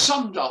could be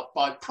summed up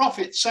by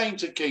prophets saying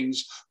to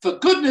kings, for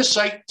goodness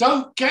sake,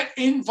 don't get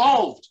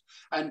involved.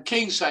 And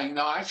kings saying,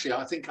 no, actually,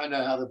 I think I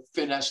know how to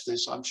finesse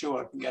this. I'm sure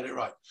I can get it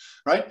right,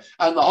 right?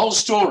 And the whole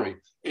story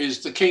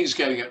is the king's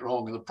getting it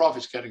wrong and the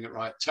prophets getting it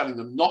right, telling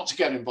them not to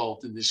get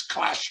involved in this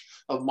clash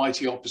of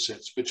mighty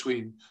opposites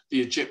between the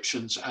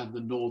Egyptians and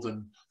the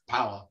northern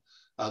power.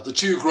 The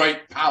two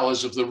great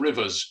powers of the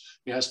rivers,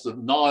 yes, the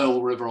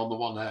Nile River on the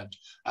one hand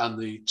and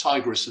the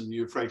Tigris and the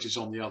Euphrates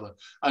on the other.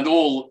 And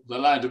all the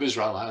land of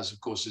Israel has,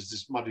 of course, is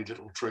this muddy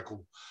little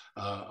trickle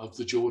of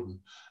the Jordan.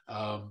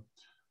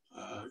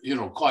 You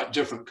know, quite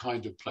different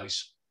kind of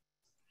place.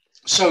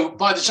 So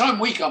by the time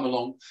we come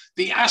along,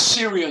 the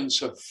Assyrians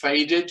have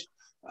faded.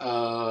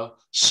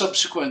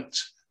 Subsequent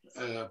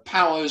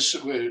powers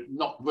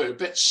we're a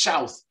bit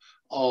south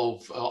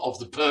of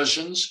the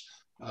Persians,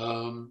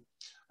 the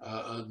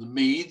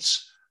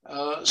Medes.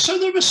 So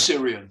they're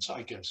Assyrians,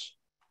 I guess.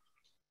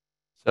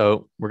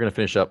 So we're going to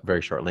finish up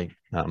very shortly.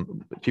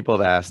 People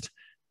have asked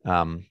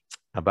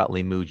about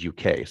Limud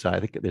UK. So I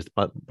think there's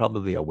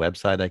probably a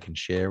website I can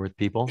share with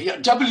people. Yeah,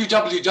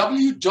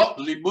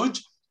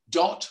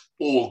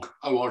 www.limud.org.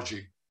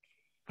 O-R-G.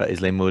 But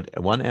is Limud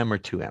one M or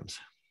two M's?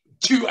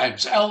 Two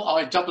M's.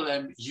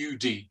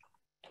 L-I-M-M-U-D.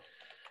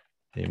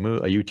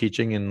 Limud, are you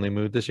teaching in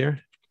Limud this year?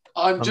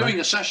 I'm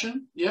doing a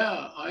session.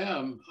 Yeah, I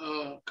am.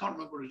 Can't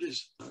remember what it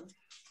is.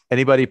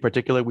 Anybody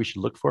particular we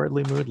should look for at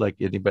Limud? Like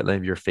anybody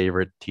of your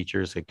favorite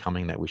teachers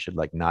coming that we should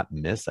like not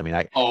miss? I mean,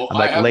 I'm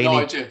like have Lainey,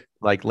 no idea.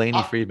 Like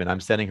Lainey Friedman. I'm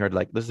sending her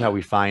like, this is how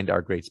we find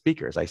our great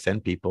speakers. I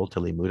send people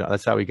to Limud.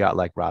 That's how we got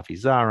like Rafi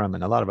Zaram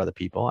and a lot of other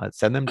people. I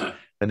send them,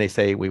 and they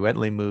say, we went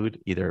Limud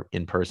either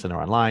in person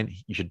or online.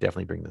 You should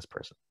definitely bring this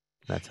person.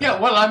 That's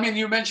well, I mean,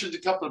 you mentioned a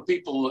couple of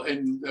people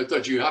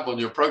that you have on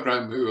your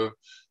program who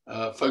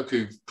are folk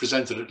who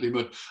presented at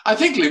Limud. I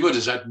think Limud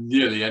has had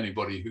nearly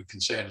anybody who can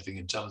say anything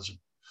intelligent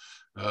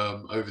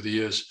over the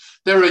years.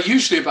 There are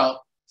usually about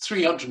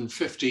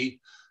 350,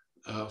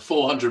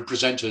 400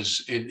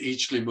 presenters in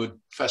each Limud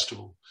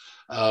festival.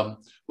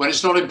 When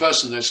it's not in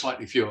person, there's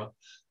slightly fewer,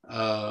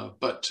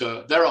 but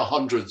there are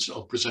hundreds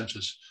of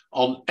presenters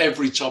on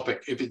every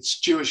topic. If it's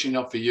Jewish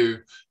enough for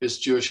you, it's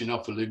Jewish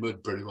enough for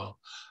Limud pretty well.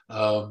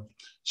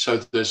 So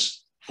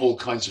there's all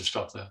kinds of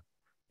stuff there.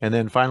 And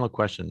then final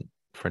question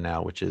for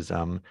now, which is,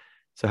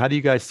 so how do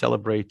you guys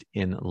celebrate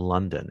in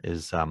London?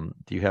 Do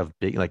you have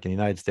big, like in the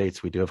United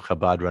States, we do have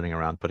Chabad running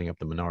around, putting up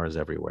the menorahs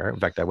everywhere. In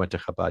fact, I went to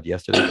Chabad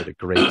yesterday, did a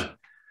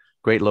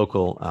great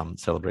local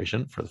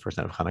celebration for the first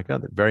night of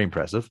Chanukah. Very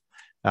impressive.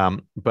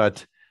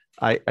 But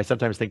I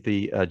sometimes think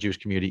the Jewish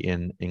community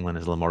in England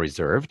is a little more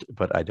reserved,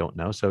 but I don't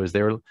know. So is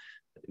there, I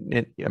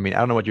mean, I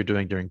don't know what you're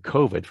doing during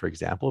COVID, for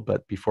example,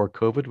 but before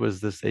COVID, was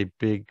this a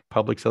big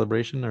public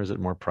celebration or is it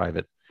more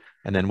private?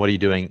 And then what are you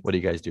doing? What do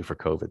you guys do for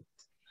COVID?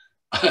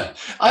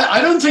 I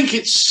don't think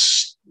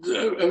it's,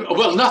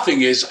 well,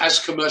 nothing is as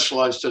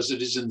commercialized as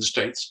it is in the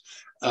States,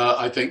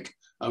 I think.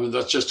 I mean,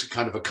 that's just a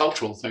kind of a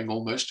cultural thing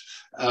almost.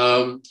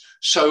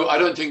 So I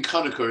don't think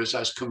Chanukah is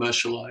as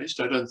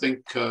commercialized. I don't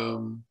think,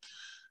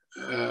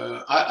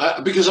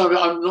 because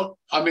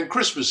I mean,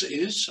 Christmas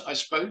is, I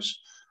suppose.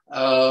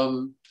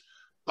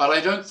 But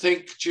I don't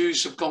think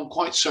Jews have gone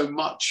quite so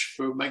much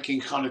for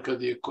making Chanukah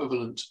the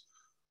equivalent,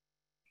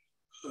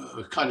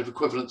 kind of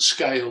equivalent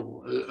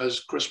scale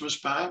as Christmas,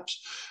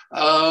 perhaps.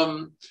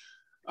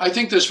 I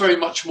think there's very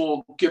much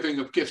more giving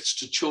of gifts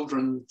to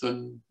children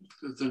than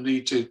the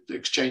need to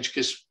exchange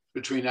gifts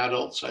between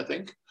adults, I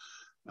think.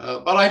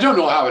 But I don't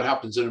know how it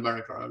happens in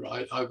America.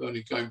 I've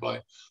only going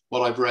by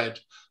what I've read.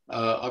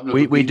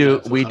 We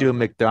do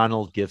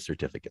McDonald's gift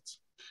certificates.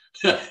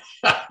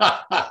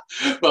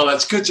 Well,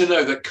 that's good to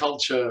know that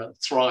culture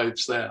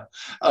thrives there.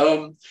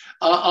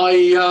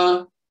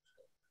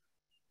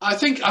 I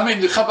think, I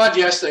mean, the Chabad,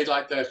 yes, they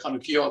like their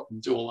Chanukiot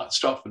and do all that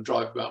stuff and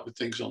drive about with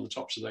things on the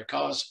tops of their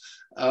cars.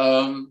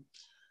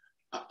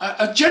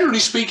 Generally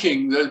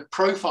speaking, the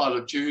profile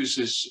of Jews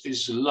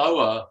is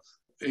lower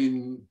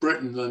in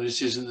Britain than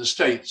it is in the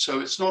States.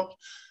 So it's not,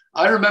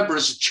 I remember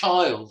as a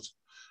child,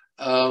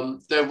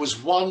 there was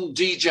one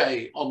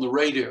DJ on the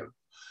radio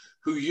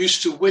who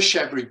used to wish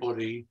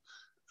everybody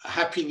a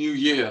Happy New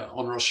Year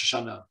on Rosh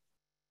Hashanah.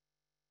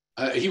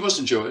 He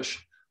wasn't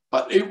Jewish,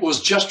 but it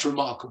was just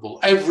remarkable.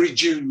 Every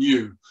Jew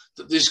knew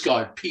that this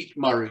guy, Pete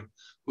Murray,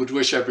 would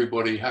wish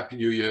everybody Happy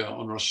New Year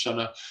on Rosh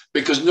Hashanah,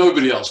 because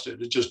nobody else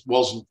did. It just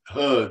wasn't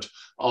heard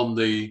on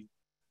the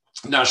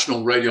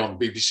national radio, on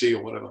BBC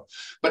or whatever.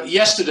 But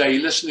yesterday,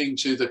 listening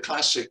to the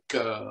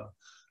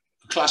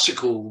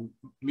classical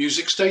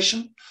music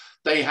station,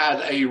 they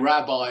had a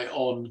rabbi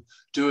on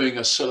doing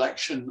a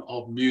selection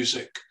of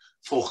music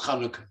for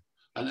Chanukah,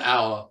 an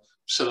hour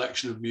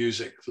selection of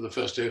music for the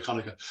first day of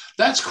Chanukah.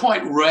 That's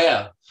quite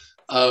rare.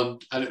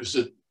 And it was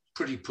a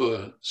pretty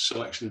poor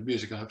selection of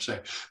music, I have to say.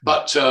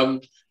 But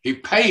he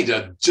paid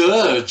a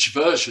dirge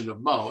version of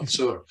Ma'at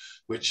Surah,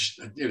 which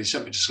nearly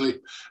sent me to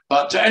sleep.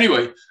 But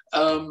anyway,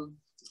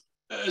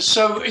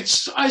 so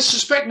I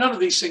suspect none of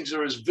these things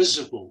are as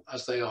visible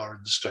as they are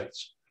in the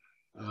States.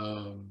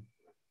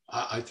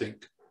 I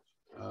think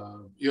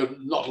you're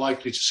not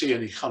likely to see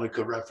any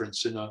Chanukah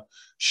reference in a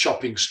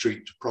shopping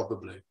street,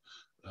 probably,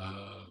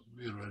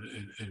 you know,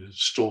 in a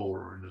store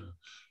or in a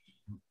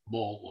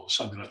mall or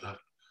something like that.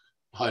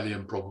 Highly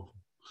improbable.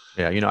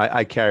 Yeah, you know,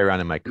 I carry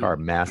around in my car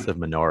massive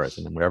menorahs,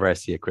 and wherever I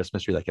see a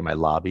Christmas tree, like in my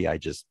lobby, I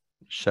just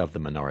shove the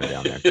menorah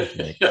down there.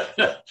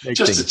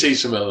 Just to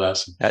teach them a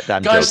lesson.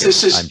 I'm Guys,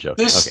 joking.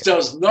 This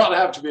does not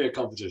have to be a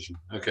competition.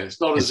 Okay,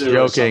 it's not a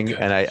zero. Joking,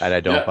 and I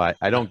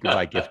don't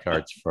buy gift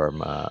cards from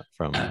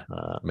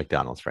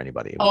McDonald's for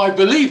anybody. Oh, I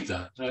believe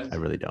that. I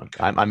really don't.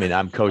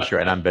 I'm kosher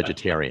and I'm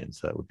vegetarian,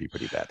 so it would be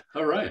pretty bad.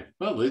 All right.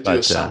 Well, they do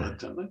a salad,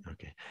 don't they?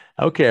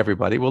 Okay,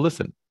 everybody. Well,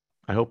 listen.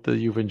 I hope that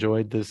you've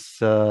enjoyed this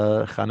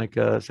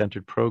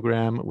Chanukah-centered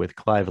program with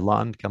Clive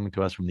Lawton coming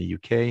to us from the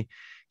UK.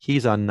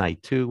 He's on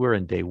night 2. We're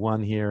in day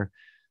 1 here.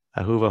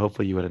 Ahuva,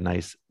 hopefully you had a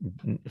nice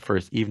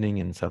first evening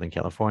in Southern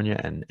California,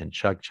 and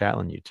Chuck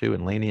Chatlin, you too,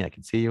 and Lainey, I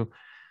can see you.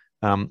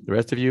 The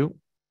rest of you,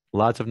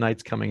 lots of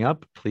nights coming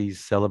up. Please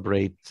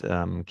celebrate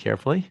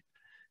carefully,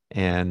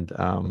 and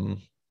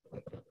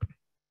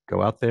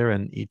go out there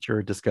and eat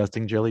your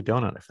disgusting jelly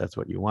donut if that's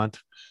what you want.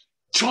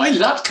 Try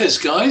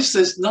latkes, guys.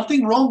 There's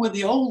nothing wrong with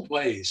the old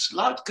ways.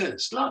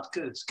 Latkes,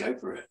 go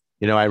for it.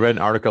 You know, I read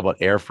an article about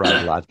air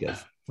fried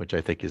latkes, which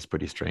I think is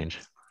pretty strange.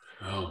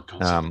 Oh,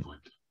 can't see the point.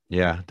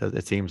 Yeah,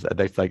 it seems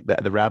that's like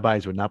the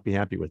rabbis would not be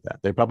happy with that.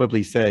 They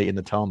probably say in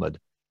the Talmud,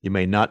 you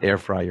may not air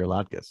fry your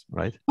latkes,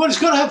 right? Well, it's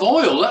got to have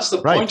oil. That's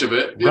the point of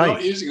it. You're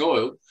not using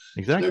oil.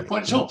 Exactly. No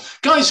point at all.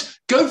 Guys,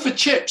 go for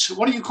chips.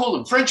 What do you call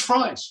them? French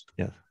fries.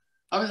 Yeah.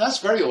 I mean, that's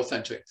very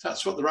authentic.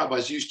 That's what the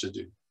rabbis used to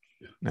do.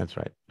 Yeah. That's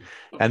right.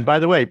 Okay. And by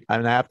the way, I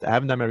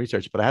haven't done my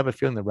research, but I have a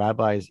feeling the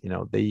rabbis, you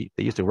know, they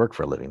used to work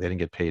for a living. They didn't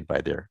get paid by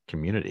their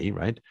community,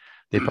 right?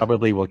 They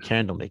probably were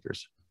candle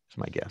makers. That's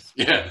my guess.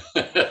 Yeah.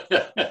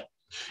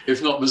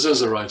 If not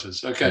mezuzah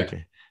writers.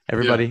 Okay.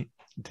 Everybody,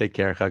 take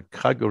care.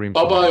 Chag Urim.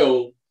 Bye-bye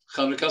all.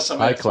 Chanukah Sameach.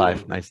 Bye,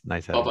 Clive. Nice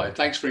having you. Bye-bye.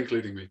 Thanks for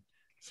including me.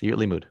 See you at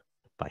Limud.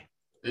 Bye.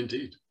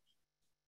 Indeed.